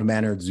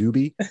 mild-mannered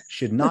Zuby,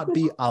 should not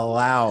be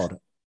allowed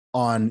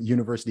on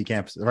university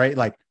campuses, right?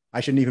 Like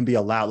I shouldn't even be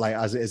allowed, like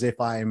as if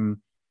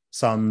I'm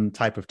some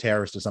type of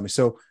terrorist or something.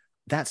 So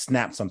that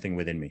snapped something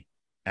within me.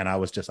 And I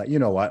was just like, you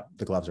know what?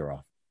 The gloves are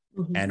off.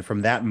 Mm-hmm. And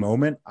from that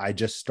moment, I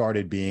just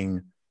started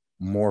being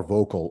more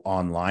vocal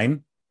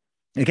online.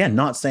 Again,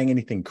 not saying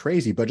anything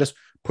crazy, but just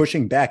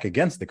pushing back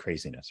against the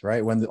craziness,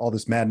 right? When all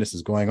this madness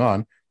is going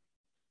on,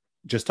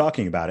 just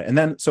talking about it. And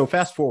then, so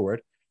fast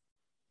forward,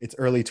 it's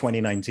early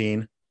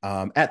 2019.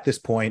 At this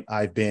point,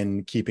 I've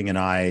been keeping an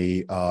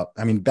eye.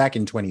 Back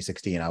in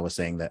 2016, I was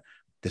saying that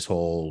this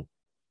whole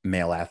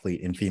male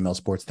athlete in female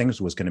sports things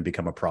was going to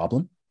become a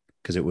problem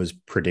because it was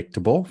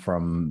predictable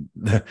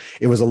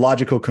it was a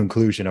logical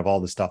conclusion of all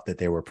the stuff that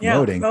they were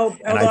promoting. Yeah.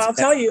 I'll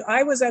tell you,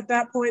 I was at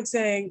that point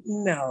saying,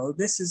 no,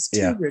 this is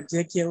too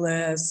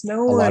ridiculous. A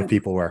lot of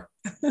people were.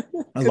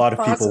 A lot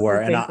of people were.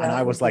 And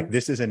I was like,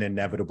 this is an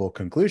inevitable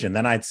conclusion.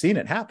 Then I'd seen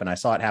it happen. I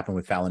saw it happen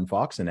with Fallon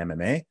Fox in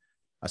MMA.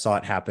 I saw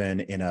it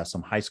happen in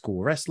some high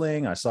school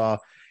wrestling.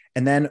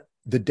 And then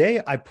the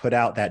day I put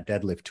out that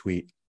deadlift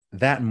tweet,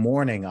 that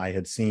morning I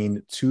had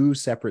seen two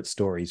separate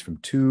stories from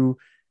two,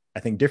 I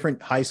think,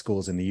 different high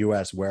schools in the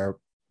US where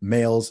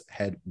males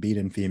had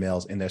beaten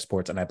females in their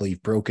sports and I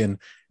believe broken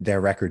their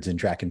records in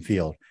track and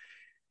field.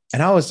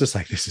 And I was just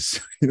like, this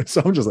is,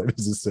 so I'm just like,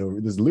 this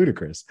is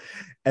ludicrous.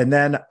 And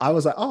then I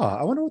was like, oh,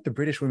 I wonder what the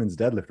British women's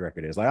deadlift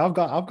record is. Like, I've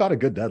got a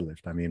good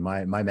deadlift. I mean,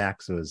 my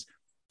max was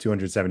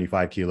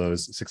 275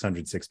 kilos,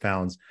 606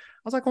 pounds.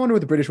 I was like, I wonder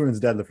what the British women's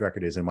deadlift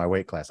record is in my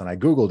weight class. And I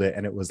Googled it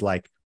and it was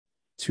like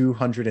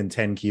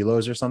 210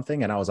 kilos or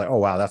something. And I was like, oh,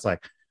 wow, that's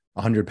like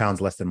 100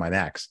 pounds less than my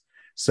max.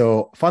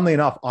 So funnily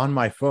enough, on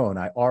my phone,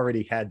 I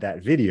already had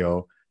that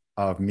video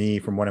of me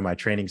from one of my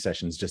training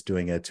sessions, just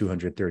doing a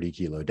 230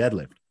 kilo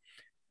deadlift.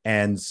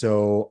 And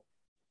so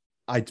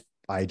I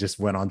just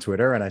went on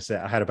Twitter and I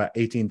said, I had about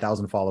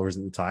 18,000 followers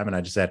at the time. And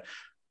I just said,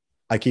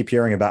 I keep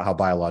hearing about how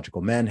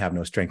biological men have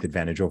no strength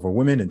advantage over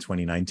women in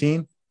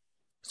 2019.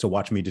 So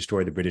watch me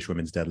destroy the British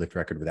women's deadlift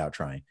record without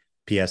trying.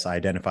 P.S. I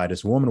identified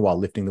as a woman while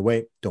lifting the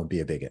weight. Don't be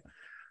a bigot.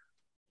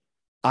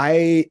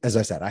 As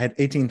I said, I had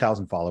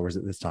 18,000 followers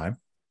at this time.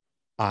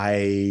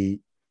 I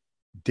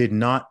did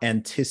not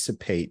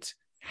anticipate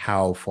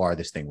how far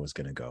this thing was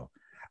going to go.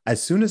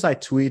 As soon as I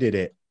tweeted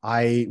it,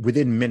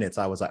 within minutes,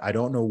 I was like, I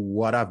don't know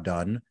what I've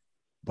done,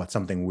 but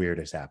something weird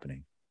is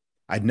happening.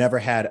 I'd never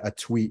had a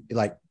tweet,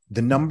 like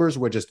the numbers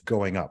were just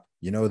going up,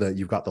 that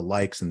you've got the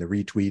likes and the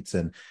retweets,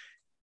 and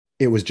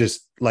it was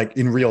just like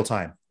in real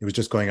time. It was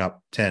just going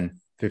up 10,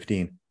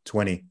 15,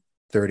 20,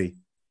 30,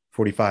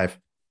 45,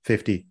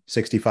 50,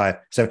 65.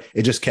 So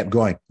it just kept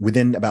going.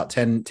 Within about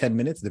 10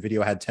 minutes, the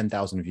video had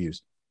 10,000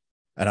 views.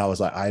 And I was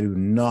like, I do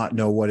not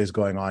know what is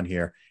going on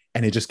here.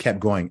 And it just kept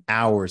going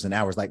hours and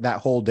hours. Like that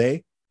whole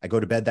day, I go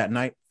to bed that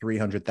night,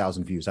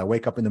 300,000 views. I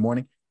wake up in the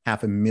morning,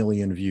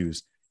 500,000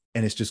 views.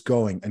 And it's just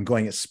going and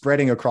going. It's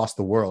spreading across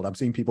the world. I'm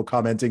seeing people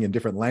commenting in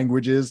different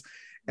languages,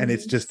 and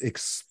it's just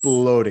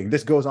exploding.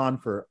 This goes on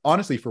for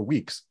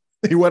weeks.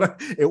 It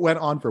went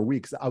on for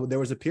weeks. There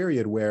was a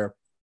period where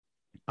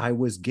I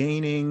was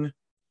gaining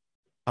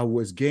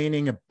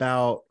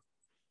about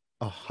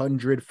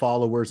 100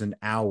 followers an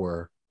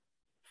hour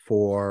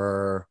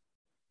for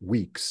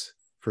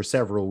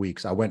several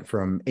weeks. I went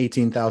from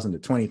 18,000 to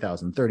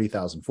 20,000,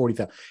 30,000,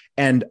 40,000.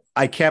 And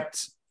I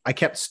kept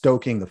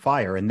stoking the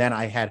fire. And then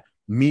I had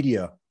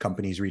media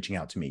companies reaching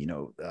out to me,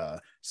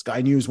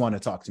 Sky News want to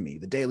talk to me,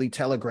 the Daily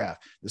Telegraph,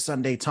 the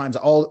Sunday Times,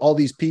 all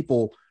these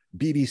people,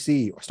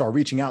 BBC start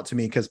reaching out to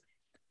me because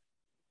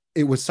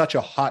it was such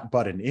a hot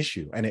button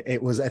issue. And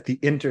it was at the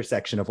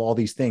intersection of all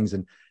these things.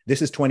 And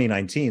this is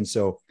 2019.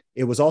 So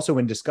it was also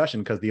in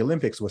discussion because the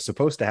Olympics was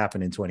supposed to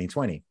happen in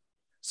 2020.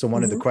 So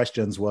one of the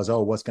questions was,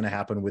 what's going to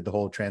happen with the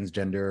whole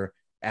transgender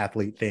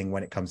athlete thing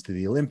when it comes to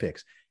the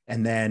Olympics?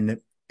 And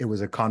then it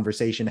was a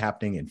conversation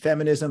happening in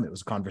feminism. It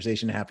was a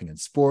conversation happening in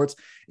sports,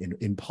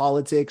 in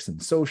politics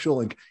and social.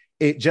 And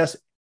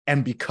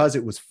and because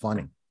it was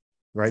funny,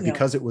 right? Yeah.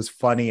 Because it was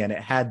funny and it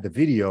had the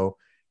video.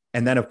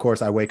 And then, of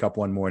course, I wake up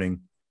one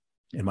morning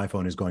and my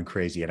phone is going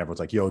crazy. And everyone's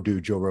like, yo,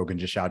 dude, Joe Rogan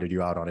just shouted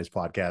you out on his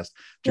podcast.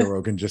 Joe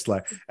Rogan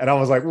and I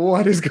was like,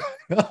 what is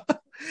going on?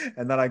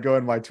 And then I go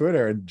in my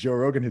Twitter and Joe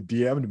Rogan had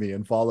DM'd me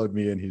and followed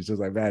me. And he's just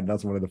like, man,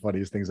 that's one of the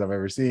funniest things I've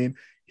ever seen.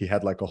 He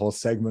had like a whole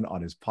segment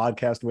on his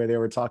podcast where they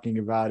were talking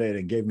about it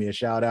and gave me a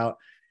shout out.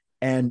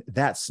 And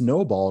that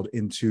snowballed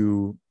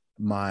into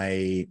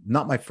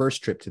not my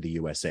first trip to the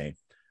USA,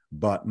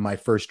 but my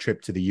first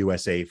trip to the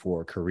USA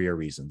for career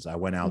reasons. I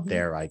went out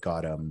there. I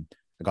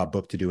got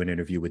booked to do an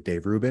interview with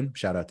Dave Rubin.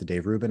 Shout out to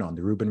Dave Rubin on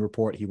the Rubin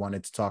Report. He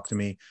wanted to talk to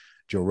me.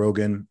 Joe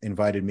Rogan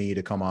invited me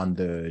to come on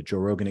the Joe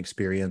Rogan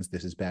Experience.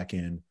 This is back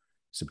in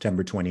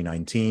September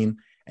 2019.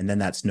 And then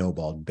that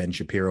snowballed. Ben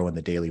Shapiro and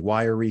the Daily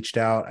Wire reached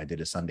out. I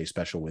did a Sunday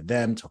special with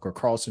them. Tucker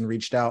Carlson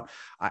reached out.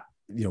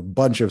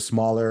 Bunch of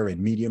smaller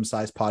and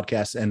medium-sized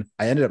podcasts. And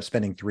I ended up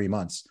spending 3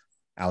 months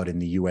out in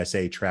the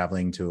USA,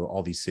 traveling to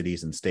all these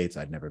cities and states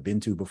I'd never been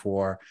to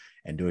before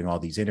and doing all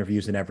these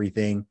interviews and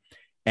everything.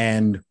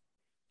 And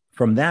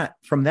from that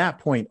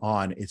point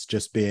on, it's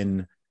just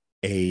been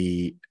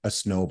a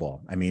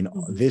snowball. I mean,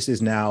 this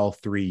is now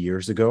 3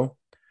 years ago,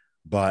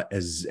 but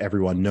as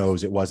everyone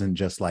knows, it wasn't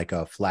just like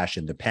a flash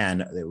in the pan.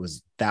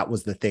 That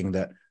was the thing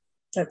that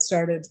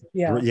started.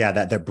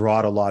 That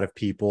brought a lot of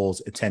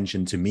people's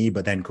attention to me.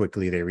 But then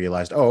quickly they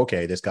realized, oh,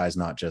 okay, this guy's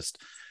not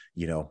just,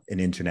 an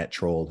internet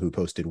troll who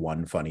posted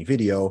one funny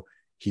video.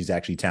 He's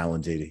actually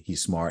talented.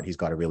 He's smart. He's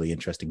got a really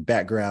interesting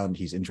background.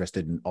 He's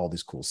interested in all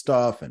this cool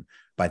stuff. And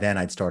by then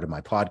I'd started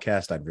my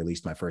podcast. I'd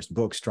released my first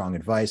book, Strong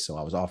Advice. So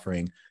I was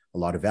offering a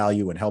lot of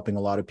value and helping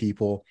a lot of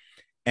people.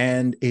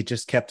 And it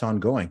just kept on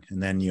going.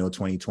 And then,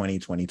 2020,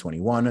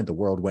 2021, the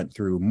world went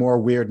through more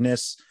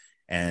weirdness.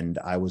 And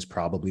I was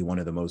probably one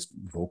of the most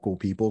vocal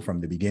people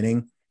from the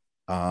beginning,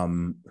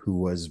 who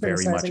was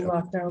very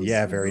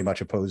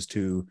much opposed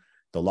to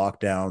the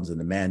lockdowns and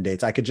the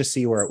mandates. I could just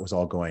see where it was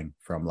all going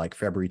from like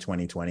February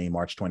 2020,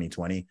 March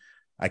 2020.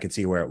 I could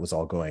see where it was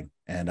all going.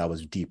 And I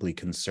was deeply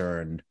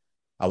concerned.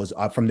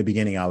 From the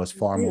beginning, I was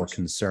far more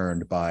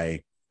concerned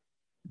by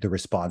the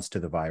response to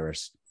the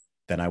virus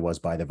than I was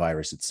by the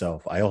virus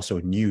itself. I also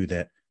knew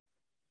that,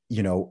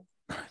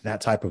 that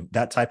type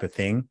of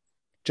thing,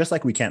 just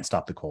like we can't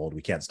stop the cold,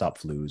 we can't stop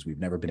flus, we've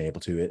never been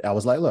able to. I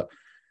was like, look,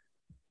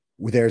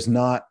 there's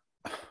not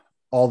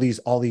all these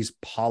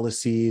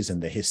policies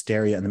and the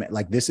hysteria and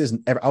like this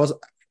isn't. I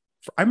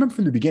remember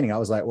from the beginning, I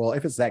was like, well,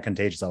 if it's that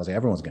contagious, I was like,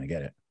 everyone's going to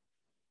get it.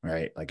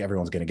 Right? Like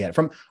everyone's going to get it.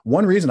 From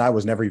one reason I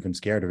was never even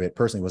scared of it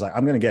personally was like,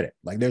 I'm going to get it.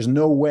 Like there's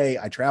no way.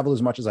 I travel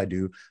as much as I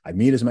do. I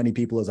meet as many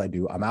people as I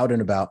do. I'm out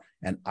and about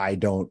and I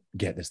don't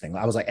get this thing.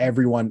 I was like,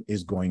 everyone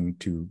is going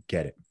to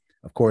get it.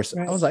 Of course,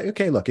 right. I was like,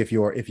 okay, look, if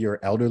you're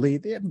elderly,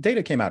 the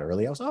data came out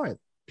early. I was all right.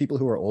 People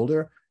who are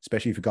older,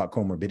 especially if you've got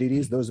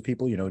comorbidities, those are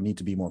people, need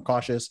to be more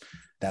cautious.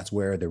 That's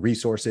where the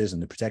resources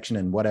and the protection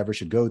and whatever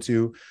should go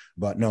to.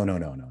 But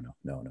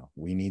no.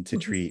 We need to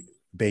treat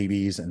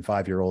babies and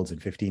 5-year-olds and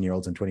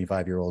 15-year-olds and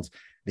 25-year-olds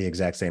the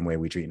exact same way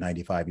we treat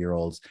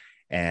 95-year-olds.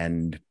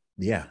 And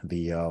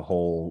the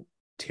whole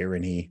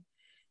tyranny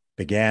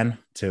began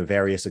to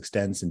various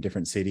extents in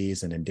different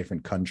cities and in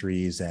different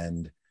countries.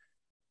 And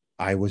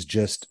I was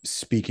just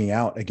speaking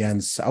out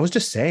against, I was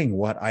just saying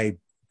what I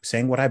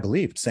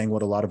believed, saying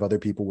what a lot of other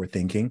people were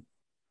thinking.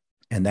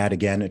 And that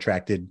again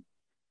attracted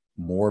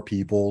more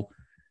people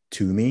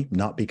to me,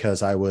 not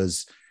because I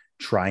was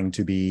trying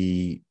to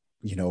be,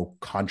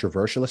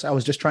 controversialist. I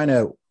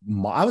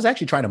was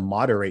actually trying to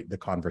moderate the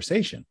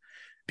conversation, Yeah.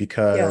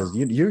 because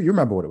you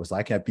remember what it was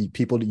like.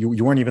 People,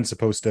 you weren't even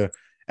supposed to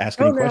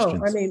ask Oh any no, I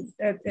questions. mean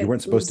You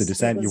weren't supposed to it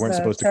dissent. You was weren't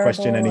supposed to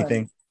question terrible, and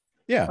anything.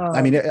 Yeah.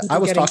 I mean, I people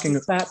was getting talking.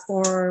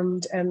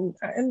 deplatformed, and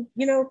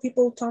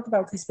people talk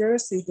about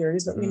conspiracy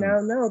theories, but we Mhm,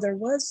 now know there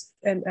was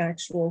an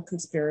actual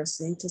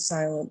conspiracy to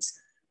silence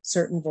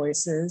certain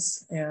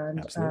voices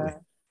absolutely.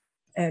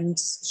 and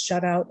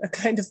shut out a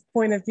kind of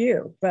point of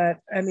view. But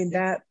I mean, Yeah.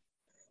 that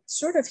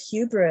sort of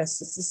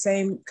hubris is the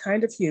same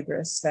kind of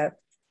hubris that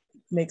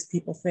makes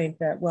people think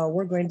that, well,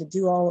 we're going to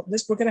do all of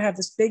this. We're going to have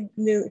this big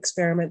new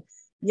experiment.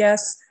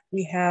 Yes,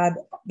 we had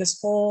this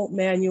whole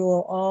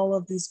manual, all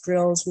of these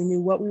drills. We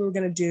knew what we were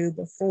going to do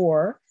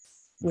before,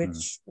 Mhm.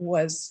 which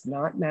was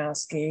not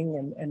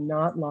masking and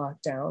not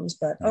lockdowns.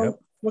 But Yep.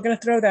 we're going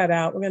to throw that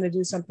out. We're going to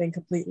do something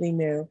completely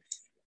new,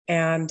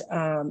 and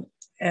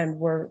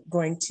we're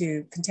going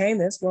to contain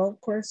this. Well, of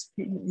course,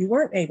 you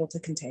weren't able to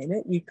contain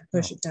it. You could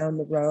push No. it down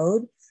the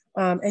road.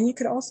 And you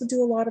could also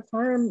do a lot of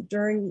harm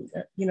during,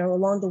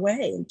 along the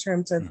way in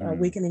terms of Mhm.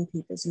 weakening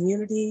people's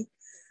immunity,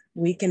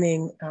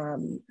 weakening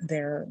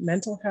their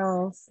mental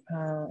health.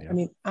 I Yep.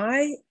 mean,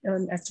 I am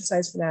an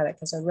exercise fanatic,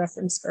 as I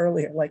referenced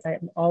earlier. Like, I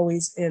am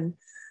always in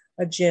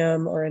a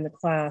gym or in a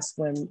class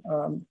when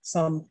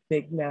some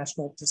big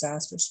national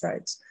disaster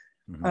strikes.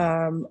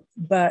 Mhm.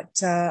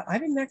 But I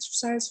didn't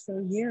exercise for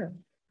a year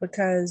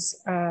because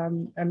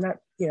I'm not,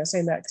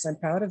 saying that because I'm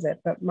proud of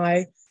it, but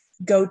my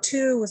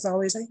go-to was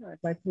always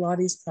my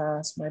Pilates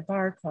class, my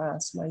bar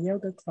class, my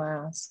yoga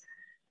class,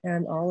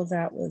 and all of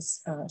that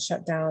was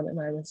shut down, and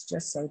I was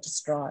just so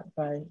distraught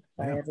by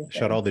Yeah. Shut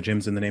everything. all the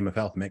gyms in the name of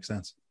health. Makes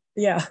sense.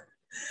 Yeah.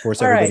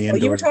 Force All right. everybody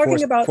Well, you were indoors.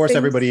 talking about Force things.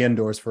 everybody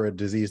indoors for a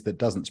disease that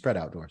doesn't spread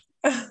outdoors.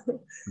 You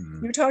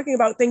Mhm. were talking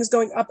about things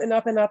going up and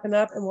up and up and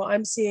up, and well,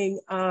 I'm seeing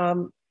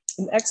an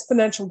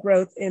exponential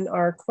growth in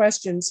our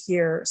questions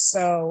here.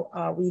 So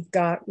we've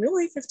got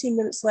really 15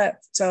 minutes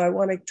left. So I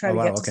want to try Oh to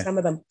wow. get to Okay. some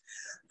of them.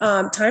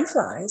 Time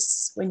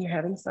flies when you're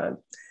having fun.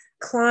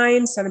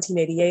 Klein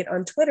 1788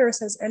 on Twitter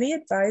says, any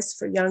advice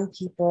for young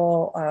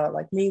people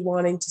like me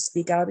wanting to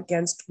speak out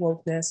against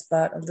wokeness,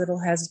 but a little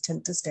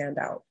hesitant to stand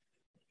out?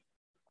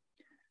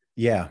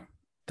 Yeah.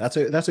 That's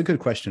a good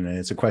question, and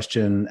it's a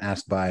question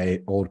asked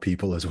by old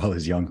people as well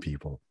as young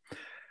people.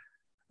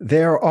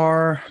 There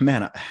are,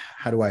 man,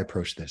 how do I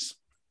approach this?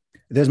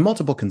 There's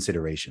multiple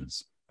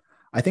considerations.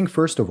 I think,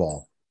 first of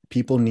all,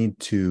 people need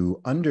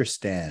to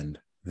understand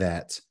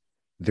that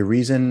the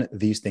reason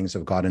these things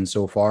have gotten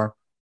so far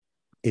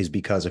is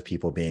because of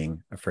people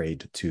being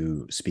afraid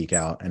to speak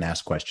out and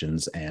ask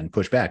questions and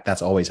push back.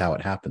 That's always how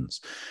it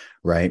happens,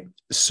 right?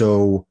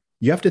 So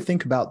you have to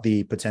think about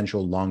the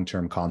potential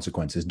long-term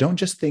consequences. Don't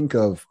just think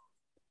of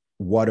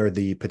what are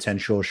the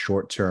potential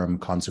short-term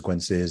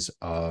consequences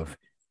of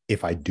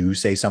if I do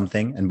say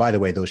something. And by the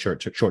way, those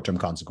short-term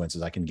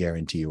consequences, I can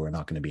guarantee you, are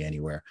not going to be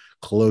anywhere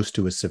close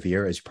to as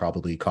severe as you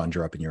probably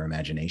conjure up in your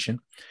imagination.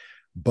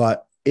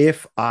 But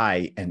if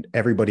I and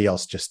everybody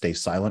else just stay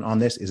silent on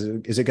this,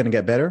 is it going to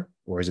get better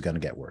or is it going to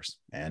get worse?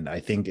 And I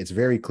think it's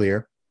very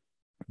clear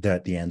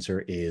that the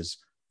answer is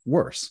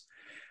worse.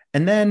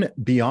 And then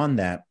beyond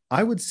that,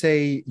 I would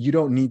say you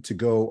don't need to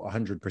go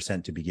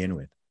 100% to begin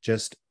with.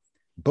 Just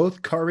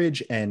both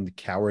courage and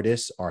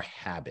cowardice are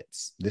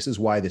habits. This is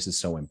why this is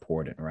so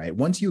important, right?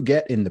 Once you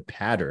get in the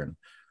pattern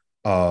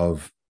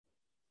of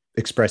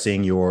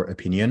expressing your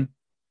opinion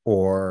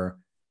or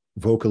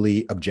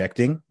vocally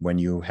objecting when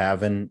you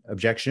have an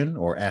objection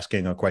or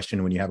asking a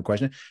question when you have a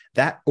question,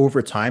 that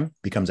over time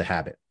becomes a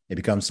habit. It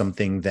becomes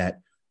something that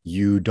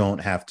you don't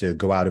have to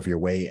go out of your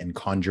way and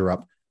conjure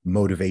up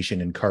motivation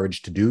and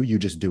courage to do. You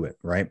just do it,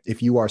 right?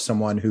 If you are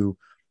someone who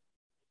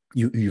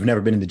you've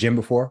never been in the gym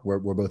before, we're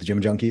both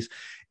gym junkies.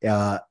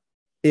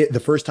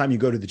 The first time you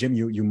go to the gym,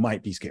 you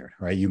might be scared,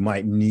 right? You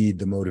might need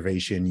the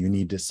motivation. You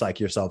need to psych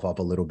yourself up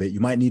a little bit. You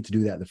might need to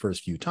do that the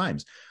first few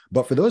times.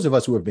 But for those of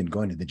us who have been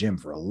going to the gym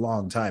for a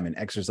long time and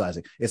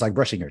exercising, it's like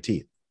brushing your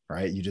teeth,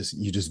 right? You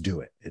just do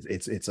it.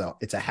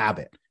 It's a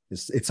habit.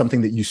 It's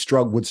something that you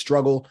would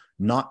struggle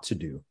not to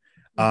do.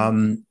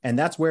 And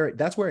that's where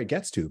it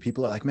gets to.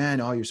 People are like, man,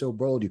 oh, you're so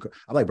bold.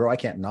 I'm like, bro, I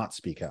can't not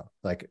speak out.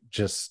 Like,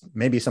 just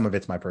maybe some of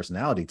it's my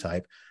personality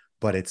type,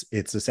 but it's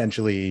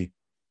essentially,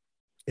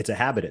 it's a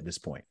habit at this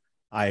point.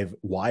 I've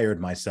wired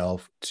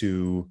myself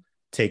to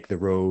take the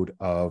road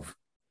of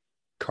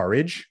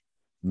courage,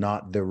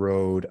 not the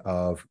road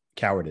of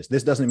cowardice.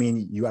 This doesn't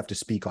mean you have to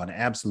speak on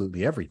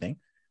absolutely everything,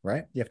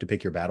 right? You have to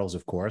pick your battles,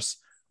 of course.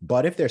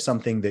 But if there's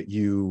something that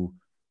you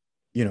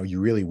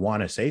really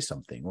want to say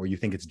something, or you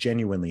think it's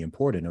genuinely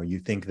important, or you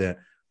think that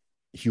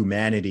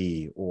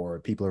humanity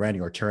or people around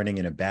you are turning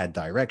in a bad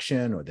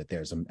direction, or that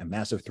there's a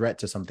massive threat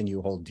to something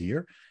you hold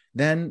dear,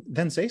 then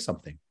say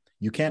something.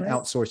 You can't Right.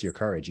 outsource your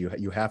courage.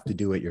 You have to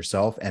do it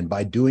yourself. And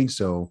by doing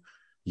so,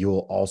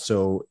 you'll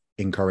also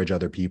encourage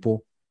other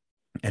people.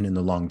 And in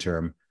the long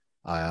term,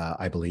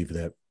 I believe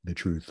that the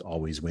truth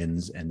always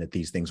wins and that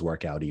these things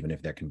work out, even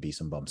if there can be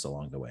some bumps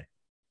along the way.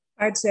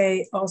 I'd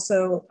say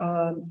also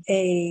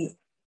a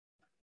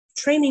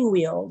training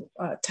wheel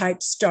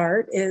type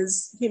start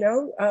is,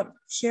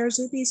 share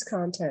Zuby's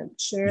content,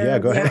 Yeah, share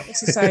go the ahead. Atlas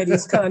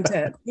Society's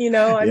content. I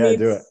Yeah, mean,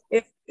 do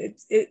it.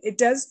 it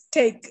does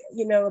take,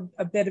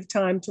 a bit of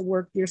time to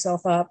work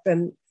yourself up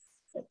and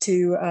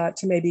to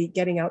maybe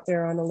getting out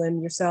there on a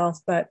limb yourself.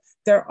 But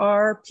there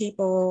are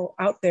people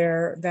out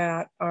there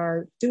that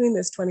are doing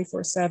this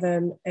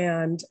 24/7.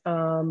 And,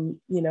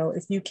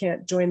 if you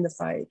can't join the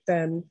fight,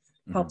 then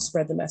help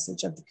spread the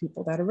message of the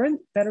people that are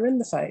in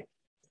the fight.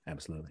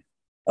 Absolutely.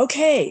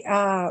 Okay,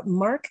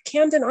 Mark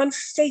Camden on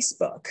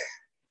Facebook.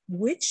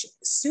 Which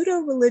pseudo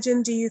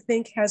religion do you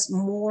think has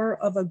more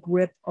of a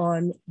grip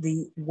on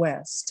the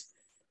West?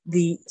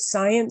 The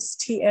science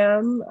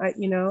TM,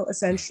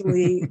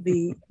 essentially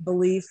the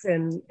belief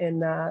in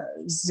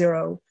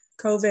zero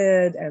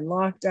COVID and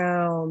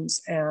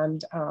lockdowns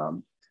and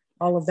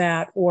all of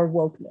that, or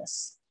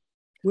wokeness.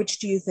 Which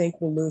do you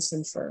think will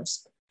loosen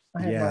first?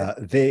 Yeah,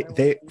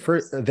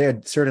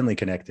 they're certainly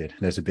connected.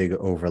 There's a big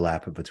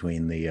overlap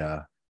between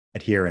the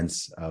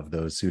adherents of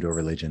those pseudo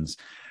religions.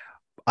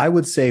 I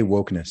would say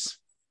wokeness.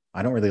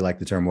 I don't really like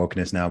the term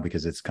wokeness now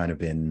because it's kind of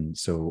been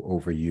so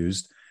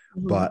overused.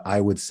 But I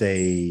would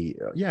say,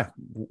 yeah,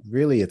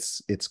 really,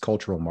 it's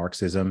cultural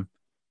Marxism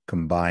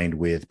combined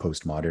with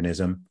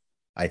postmodernism.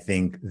 I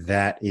think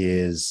that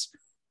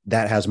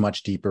has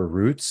much deeper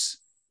roots.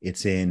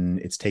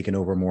 It's taken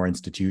over more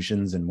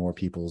institutions and more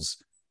people's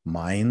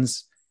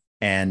minds.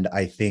 And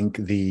I think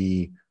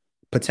the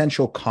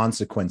potential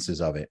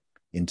consequences of it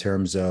in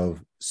terms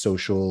of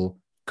social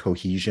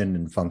cohesion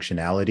and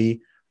functionality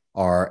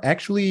are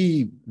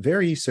actually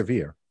very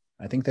severe.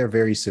 I think they're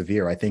very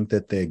severe. I think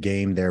that the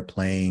game they're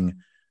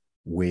playing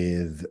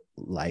with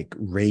like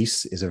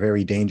race is a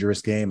very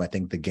dangerous game. I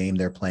think the game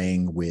they're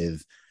playing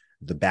with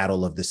the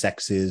battle of the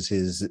sexes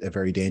is a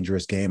very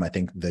dangerous game. I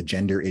think the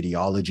gender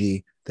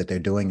ideology that they're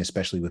doing,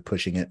 especially with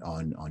pushing it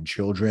on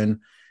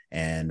children,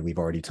 and we've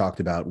already talked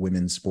about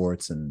women's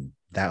sports and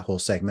that whole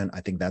segment.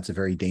 I think that's a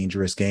very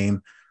dangerous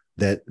game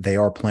that they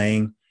are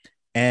playing.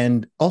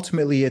 And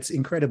ultimately, it's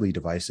incredibly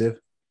divisive.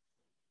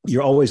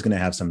 You're always going to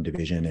have some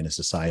division in a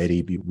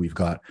society. We've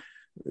got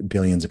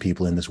billions of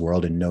people in this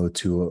world, and no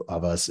two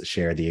of us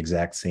share the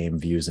exact same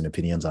views and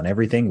opinions on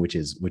everything, which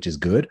is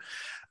good.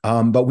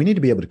 But we need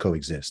to be able to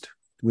coexist.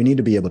 We need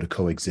to be able to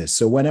coexist.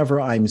 So whenever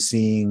I'm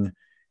seeing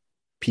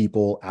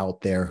people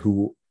out there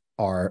who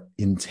are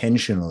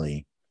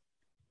intentionally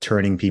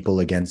turning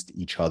people against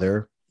each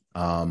other,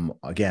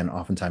 again,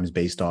 oftentimes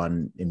based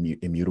on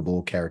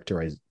immutable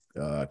characteristics.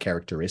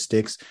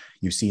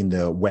 You've seen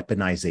the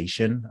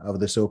weaponization of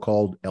the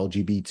so-called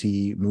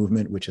LGBT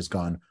movement, which has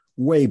gone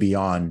way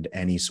beyond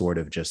any sort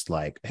of just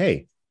like,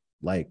 hey,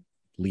 like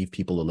leave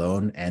people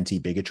alone,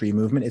 anti-bigotry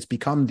movement. It's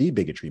become the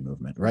bigotry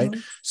movement, right?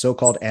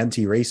 So-called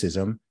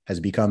anti-racism has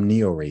become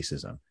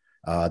neo-racism.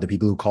 The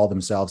people who call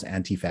themselves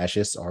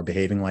anti-fascists are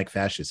behaving like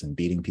fascists and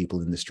beating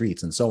people in the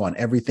streets and so on.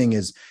 Everything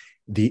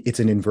it's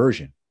an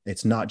inversion.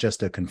 It's not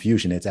just a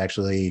confusion. It's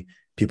actually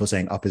people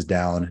saying up is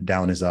down,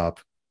 down is up,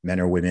 men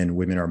are women,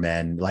 women are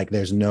men. Like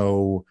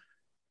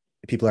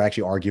people are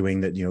actually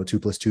arguing that,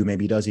 2 + 2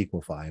 maybe does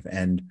equal 5.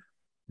 And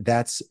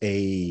that's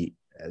a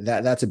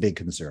big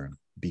concern,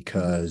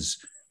 because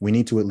we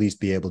need to at least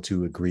be able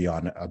to agree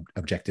on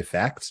objective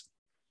facts,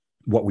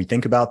 what we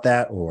think about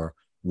that, or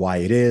why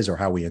it is, or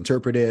how we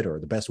interpret it, or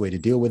the best way to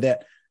deal with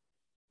it.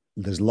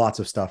 There's lots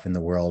of stuff in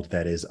the world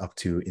that is up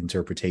to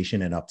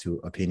interpretation and up to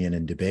opinion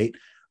and debate.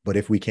 But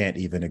if we can't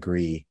even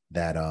agree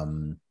that,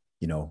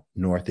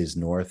 north is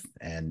north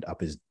and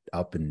up is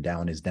up and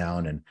down is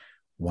down and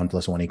 1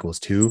 + 1 =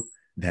 2,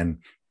 then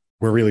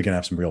we're really going to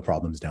have some real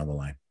problems down the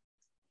line.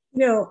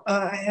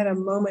 I had a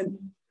moment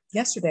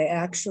yesterday,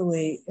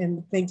 actually,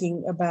 in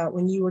thinking about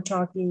when you were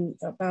talking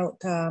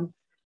about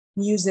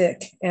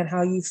music and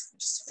how you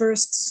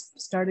first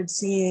started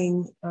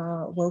seeing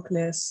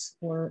wokeness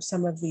or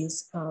some of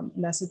these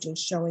messages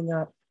showing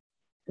up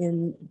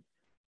in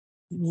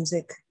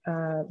music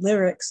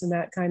lyrics and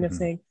that kind of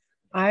thing.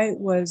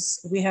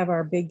 We have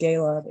our big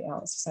gala, the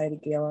Atlas Society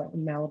Gala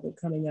in Malibu,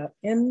 coming up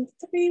in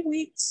 3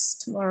 weeks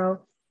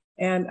tomorrow.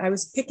 And I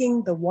was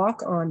picking the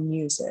walk-on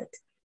music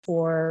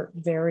for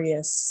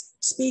various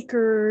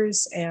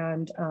speakers,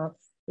 and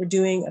we're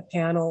doing a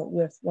panel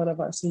with one of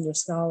our senior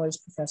scholars,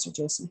 Professor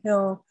Jason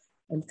Hill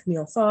and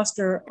Camille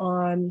Foster,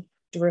 on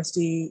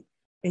diversity,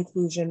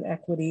 inclusion,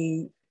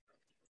 equity,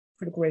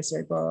 critical race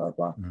theory, blah,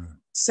 blah, blah.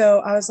 So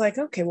I was like,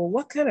 okay, well,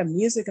 what kind of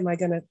music am I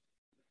going to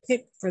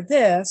pick for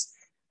this?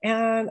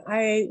 And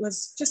I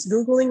was just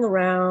Googling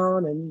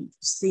around and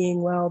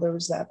seeing, well, there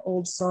was that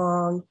old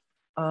song,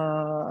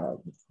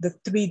 the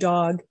Three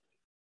Dog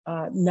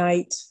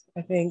Night,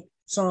 I think,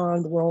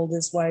 song, the world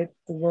is white,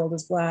 the world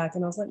is black.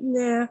 And I was like,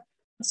 nah,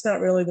 that's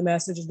not really the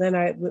message. And then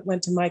I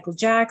went to Michael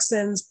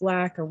Jackson's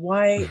Black or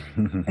White.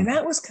 And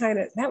that was kind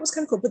of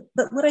cool.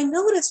 But what I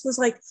noticed was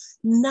like,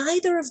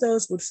 neither of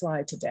those would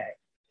fly today.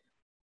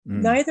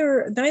 Mm.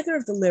 neither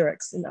of the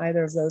lyrics in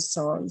either of those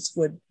songs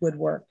would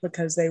work,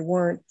 because they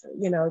weren't,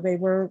 they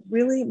were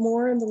really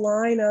more in the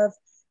line of,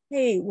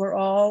 hey, we're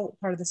all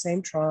part of the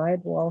same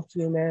tribe, we're all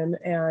human,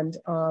 and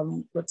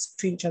let's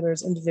treat each other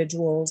as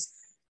individuals.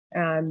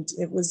 And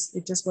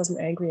it just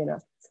wasn't angry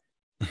enough.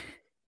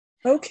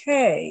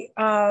 Okay.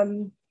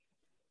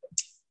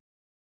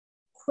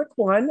 Quick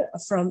one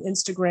from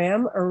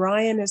Instagram.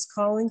 Orion is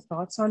calling,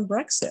 thoughts on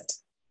Brexit.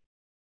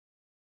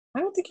 I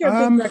don't think you're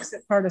a big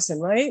Brexit partisan,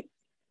 right?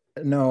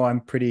 No,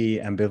 I'm pretty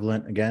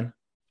ambivalent again.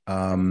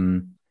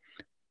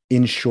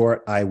 In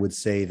short, I would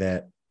say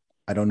that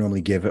I don't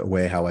normally give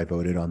away how I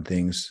voted on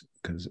things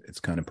because it's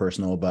kind of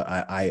personal, but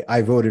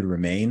I voted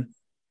Remain.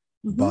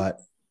 Mm-hmm.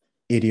 But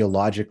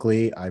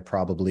ideologically, I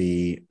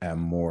probably am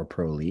more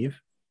pro-Leave.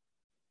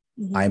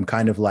 Mm-hmm. I'm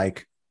kind of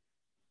like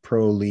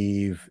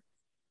pro-Leave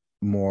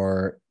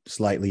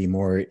slightly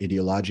more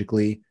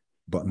ideologically,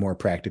 but more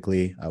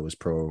practically, I was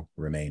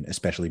pro-Remain,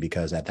 especially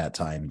because at that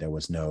time there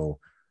was no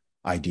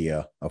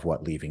idea of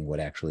what leaving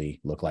would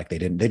actually look like. They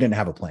didn't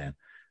have a plan.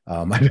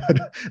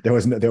 There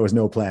was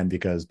no plan,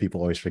 because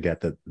people always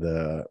forget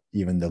that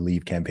even the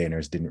Leave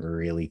campaigners didn't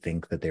really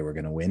think that they were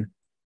going to win.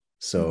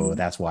 So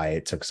that's why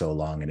it took so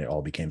long, and it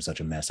all became such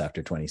a mess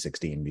after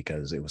 2016,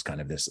 because it was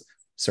kind of this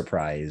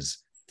surprise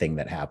thing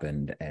that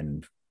happened,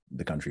 and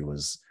the country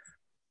was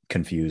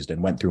confused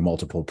and went through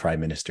multiple prime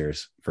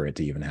ministers for it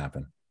to even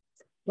happen.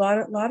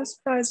 A lot of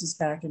surprises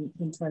back in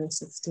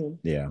 2016.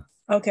 Yeah.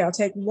 Okay, I'll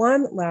take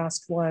one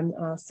last one.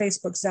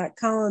 Facebook, Zach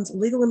Collins,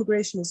 illegal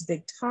immigration is a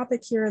big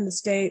topic here in the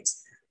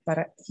States,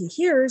 but he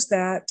hears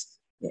that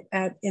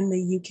in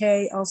the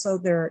UK also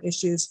there are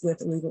issues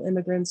with illegal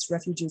immigrants,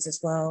 refugees as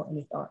well.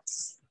 Any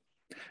thoughts?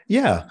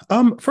 Yeah.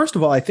 First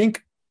of all, I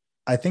think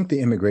the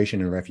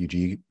immigration and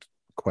refugee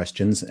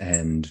questions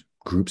and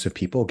groups of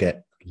people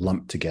get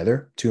lumped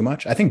together too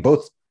much. I think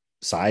both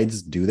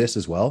sides do this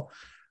as well.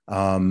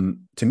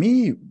 To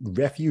me,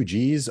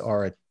 refugees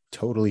are a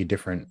totally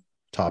different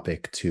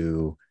topic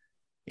to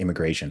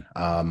immigration.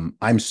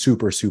 I'm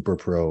super, super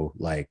pro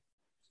like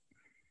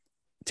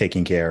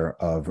taking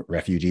care of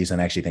refugees,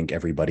 and I actually think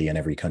everybody in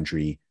every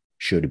country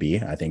should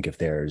be. I think if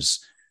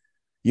there's,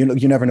 you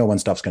never know when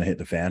stuff's going to hit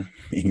the fan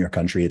in your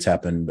country. It's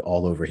happened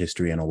all over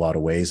history in a lot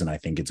of ways, and I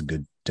think it's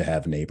good to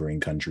have neighboring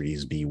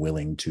countries be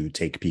willing to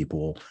take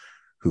people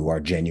who are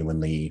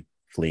genuinely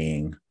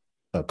fleeing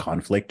a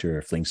conflict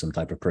or fleeing some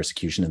type of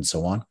persecution and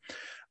so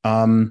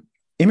on.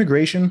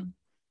 Immigration,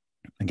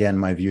 again,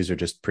 my views are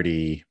just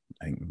pretty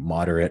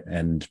moderate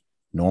and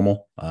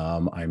normal.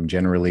 I'm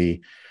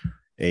generally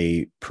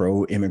a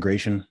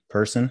pro-immigration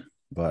person,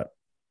 but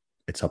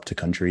it's up to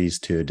countries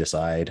to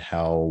decide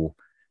how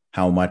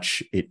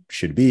much it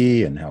should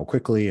be and how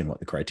quickly and what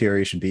the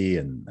criteria should be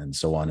and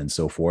so on and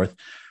so forth.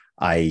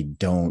 It's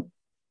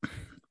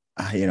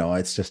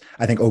just,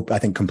 I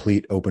think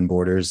complete open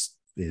borders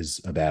is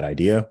a bad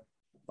idea.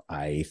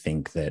 I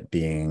think that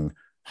being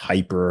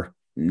hyper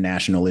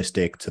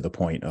nationalistic to the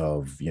point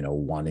of,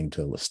 wanting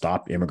to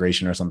stop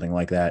immigration or something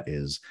like that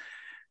is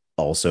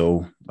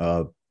also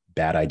a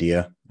bad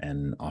idea,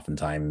 and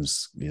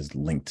oftentimes is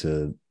linked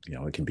to,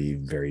 it can be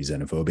very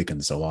xenophobic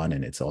and so on.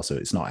 And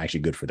it's not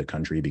actually good for the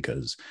country,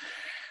 because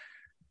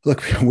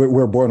look,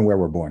 we're born where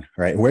we're born,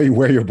 right?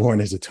 Where you're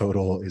born is a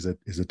total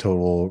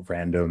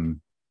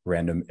random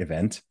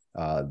event.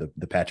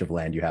 The patch of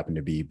land you happen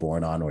to be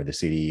born on, or the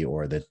city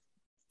or the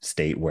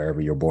state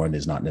wherever you're born,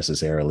 is not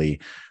necessarily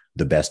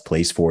the best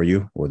place for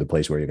you, or the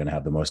place where you're going to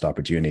have the most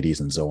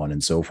opportunities and so on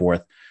and so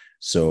forth.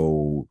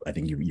 So I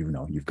think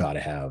you've got to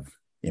have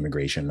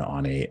immigration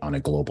on a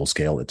global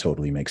scale. It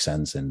totally makes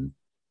sense, and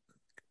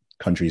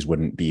countries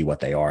wouldn't be what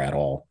they are at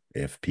all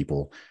if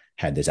people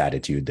had this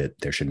attitude that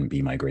there shouldn't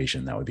be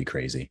migration. That would be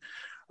crazy.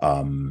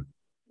 Well,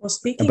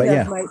 speaking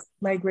of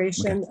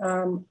migration,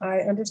 okay. I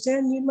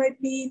understand you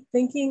might be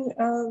thinking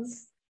of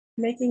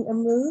making a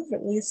move,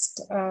 at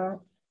least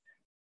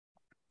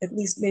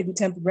maybe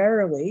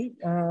temporarily.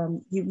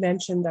 You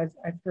mentioned,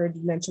 I've heard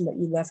you mention that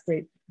you left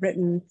Great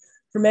Britain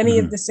for many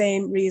of the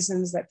same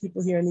reasons that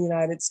people here in the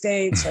United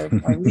States are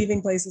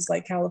leaving places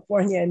like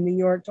California and New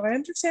York. Do I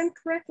understand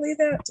correctly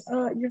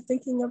that you're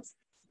thinking of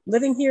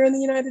living here in the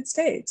United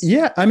States?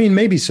 Yeah,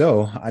 maybe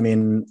so.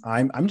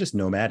 I'm just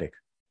nomadic.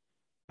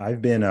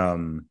 I've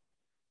been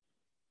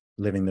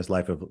living this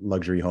life of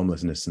luxury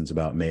homelessness since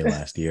about May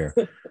last year.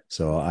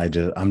 So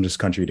I'm just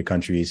country to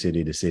country,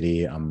 city to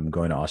city. I'm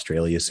going to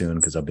Australia soon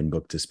because I've been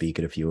booked to speak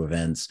at a few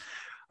events.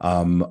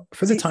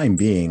 For the time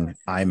being,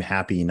 I'm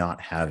happy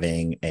not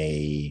having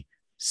a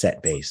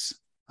set base.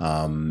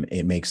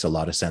 It makes a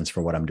lot of sense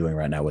for what I'm doing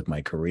right now with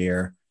my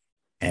career,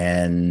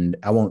 and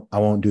I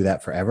won't do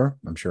that forever.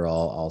 I'm sure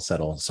I'll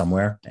settle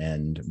somewhere,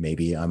 and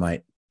maybe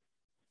it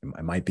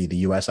might be the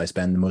US I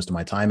spend most of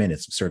my time in.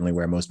 It's certainly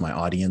where most of my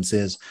audience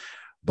is,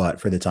 but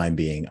for the time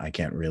being, I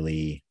can't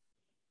really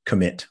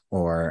commit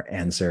or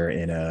answer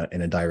in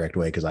a direct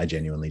way because I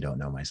genuinely don't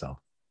know myself.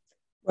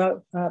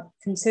 Well,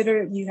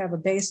 consider you have a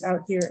base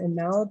out here in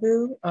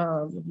Malibu.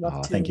 Would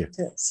love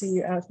to see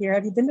you out here.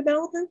 Have you been to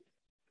Malibu?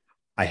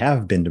 I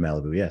have been to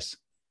Malibu, yes.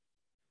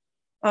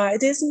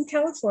 It is in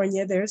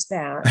California. There's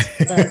that,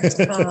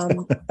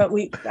 but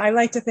I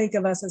like to think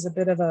of us as a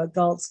bit of a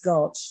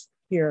Gulch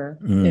here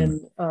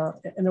in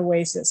an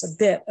oasis, a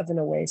bit of an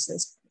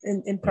oasis,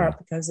 in part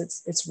because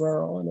it's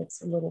rural and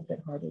it's a little bit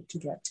harder to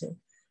get to.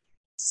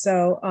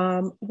 So,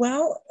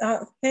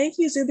 thank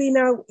you, Zuby.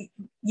 Now,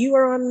 you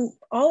are on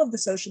all of the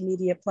social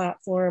media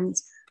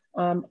platforms.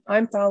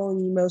 I'm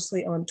following you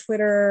mostly on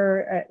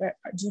Twitter.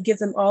 Do you give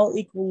them all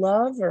equal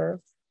love,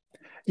 or?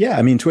 Yeah,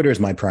 I mean, Twitter is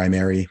my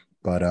primary,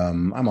 but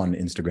I'm on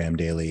Instagram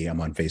daily.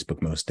 I'm on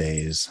Facebook most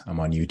days. I'm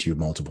on YouTube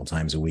multiple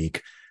times a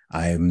week.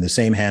 I'm the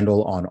same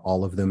handle on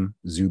all of them,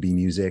 Zuby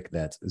Music.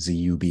 That's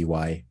Zuby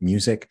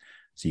Music.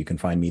 So you can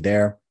find me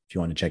there. If you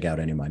want to check out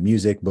any of my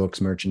music,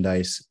 books,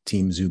 merchandise,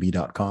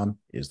 teamzuby.com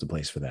is the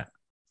place for that.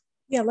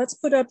 Yeah, let's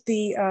put up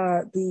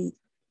the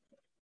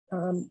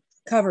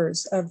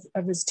covers of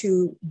his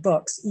two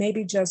books.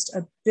 Maybe just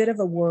a bit of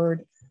a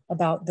word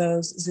about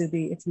those,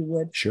 Zuby, if you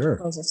would. Sure.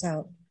 Close us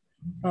out.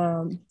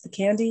 The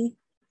Candy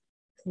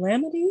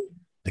Calamity?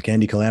 The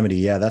Candy Calamity.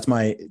 Yeah, that's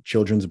my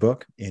children's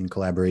book in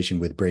collaboration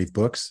with Brave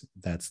Books.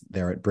 That's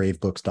there at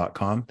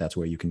bravebooks.com. That's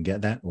where you can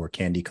get that, or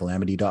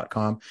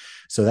candycalamity.com.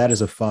 So that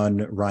is a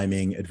fun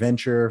rhyming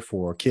adventure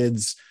for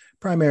kids,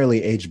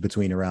 primarily aged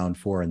between around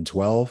 4 and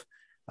 12.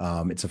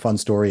 It's a fun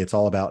story. It's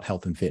all about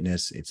health and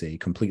fitness. It's a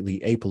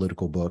completely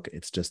apolitical book.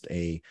 It's just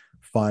a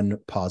fun,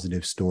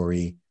 positive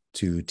story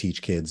to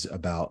teach kids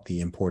about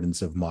the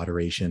importance of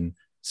moderation,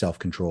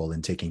 self-control,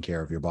 and taking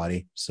care of your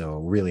body. So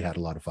really had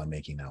a lot of fun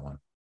making that one.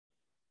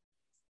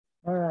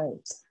 All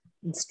right.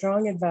 And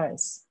strong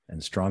advice.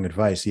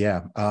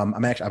 Yeah.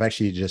 I've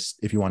actually just,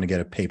 if you want to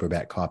get a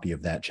paperback copy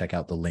of that, check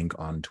out the link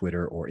on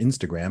Twitter or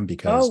Instagram,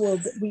 because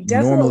we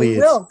definitely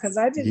will, because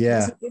I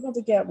wasn't able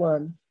to get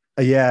one.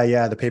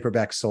 Yeah. The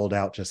paperback sold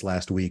out just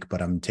last week,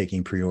 but I'm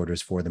taking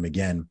pre-orders for them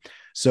again.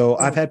 So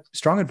I've had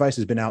Strong Advice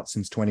has been out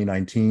since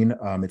 2019.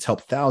 It's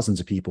helped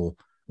thousands of people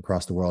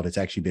across the world. It's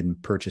actually been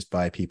purchased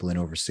by people in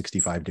over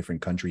 65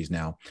 different countries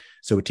now.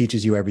 So it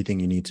teaches you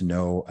everything you need to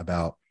know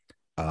about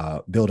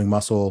building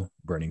muscle,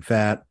 burning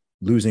fat,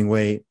 losing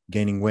weight,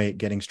 gaining weight,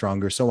 getting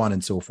stronger, so on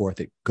and so forth.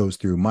 It goes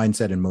through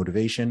mindset and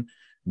motivation,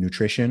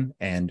 nutrition,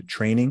 and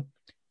training.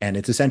 And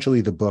it's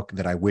essentially the book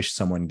that I wish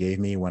someone gave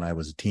me when I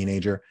was a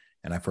teenager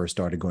and I first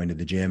started going to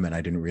the gym and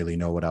I didn't really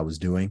know what I was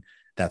doing.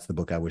 That's the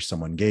book I wish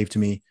someone gave to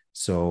me.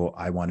 So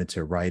I wanted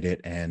to write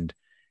it, and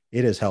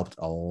it has helped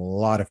a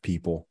lot of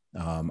people.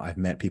 I've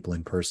met people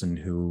in person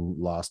who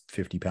lost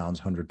 50 pounds,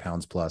 100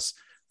 pounds plus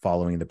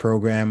following the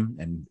program,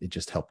 and it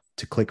just helped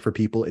to click for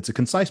people. It's a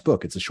concise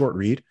book. It's a short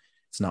read.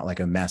 It's not like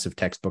a massive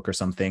textbook or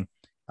something.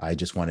 I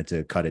just wanted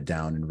to cut it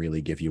down and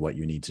really give you what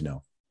you need to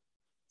know.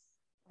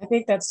 I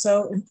think that's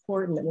so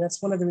important. I mean,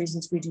 that's one of the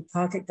reasons we do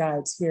pocket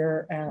guides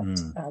here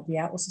at the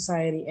Atlas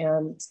Society.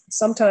 And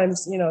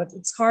sometimes,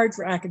 it's hard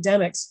for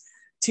academics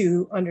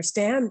to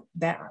understand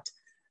that.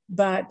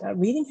 But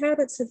reading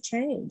habits have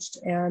changed,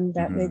 and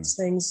that makes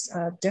things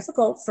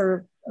difficult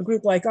for a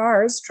group like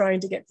ours, trying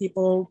to get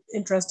people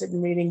interested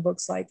in reading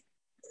books like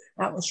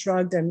Atlas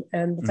Shrugged and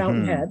The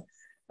Fountainhead.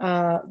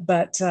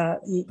 But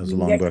you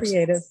get books.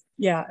 Creative,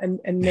 and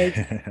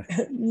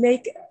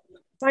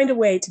find a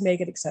way to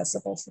make it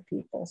accessible for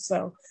people.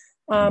 So,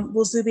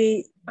 well,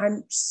 Zuby,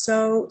 I'm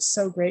so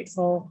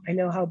grateful. I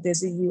know how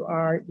busy you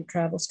are, your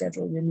travel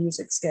schedule, your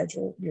music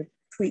schedule, your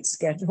tweet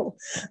schedule,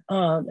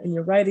 and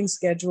your writing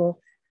schedule,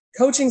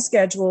 coaching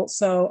schedule.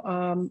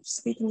 So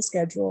speaking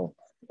schedule,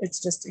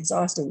 it's just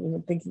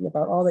exhausting, thinking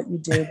about all that you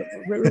do, but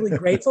we're really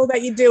grateful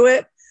that you do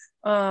it.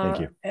 Thank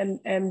you.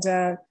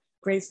 And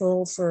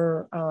grateful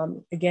for,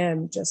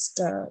 again, just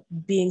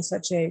being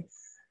such a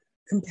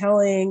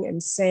compelling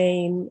and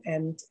sane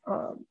and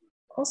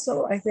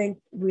also, I think,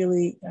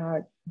 really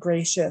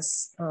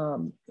gracious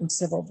and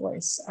civil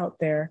voice out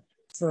there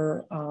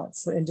for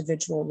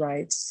individual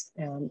rights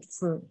and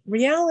for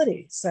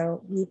reality.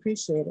 So we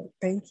appreciate it.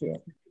 Thank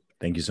you.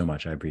 Thank you so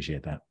much. I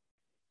appreciate that.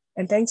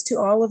 And thanks to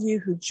all of you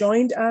who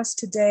joined us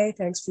today.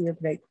 Thanks for your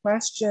great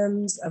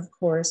questions. Of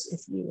course,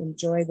 if you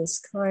enjoy this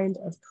kind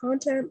of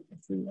content,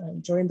 if you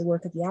enjoy the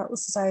work of the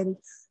Atlas Society,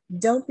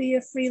 don't be a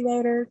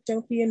freeloader,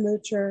 don't be a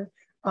moocher.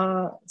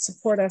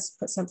 Support us,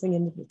 put something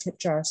into the tip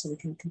jar so we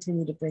can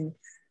continue to bring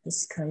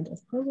this kind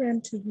of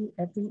program to you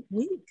every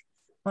week.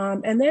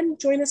 And then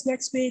join us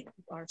next week.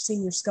 Our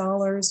senior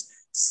scholars,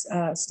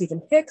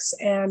 Stephen Hicks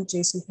and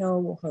Jason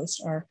Hill, will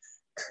host our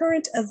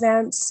current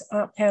events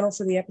panel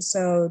for the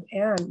episode.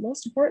 And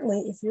most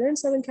importantly, if you're in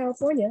Southern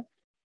California,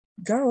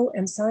 go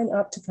and sign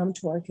up to come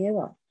to our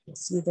gala. We'll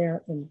see you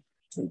there in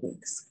 2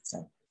 weeks.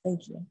 So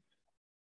thank you.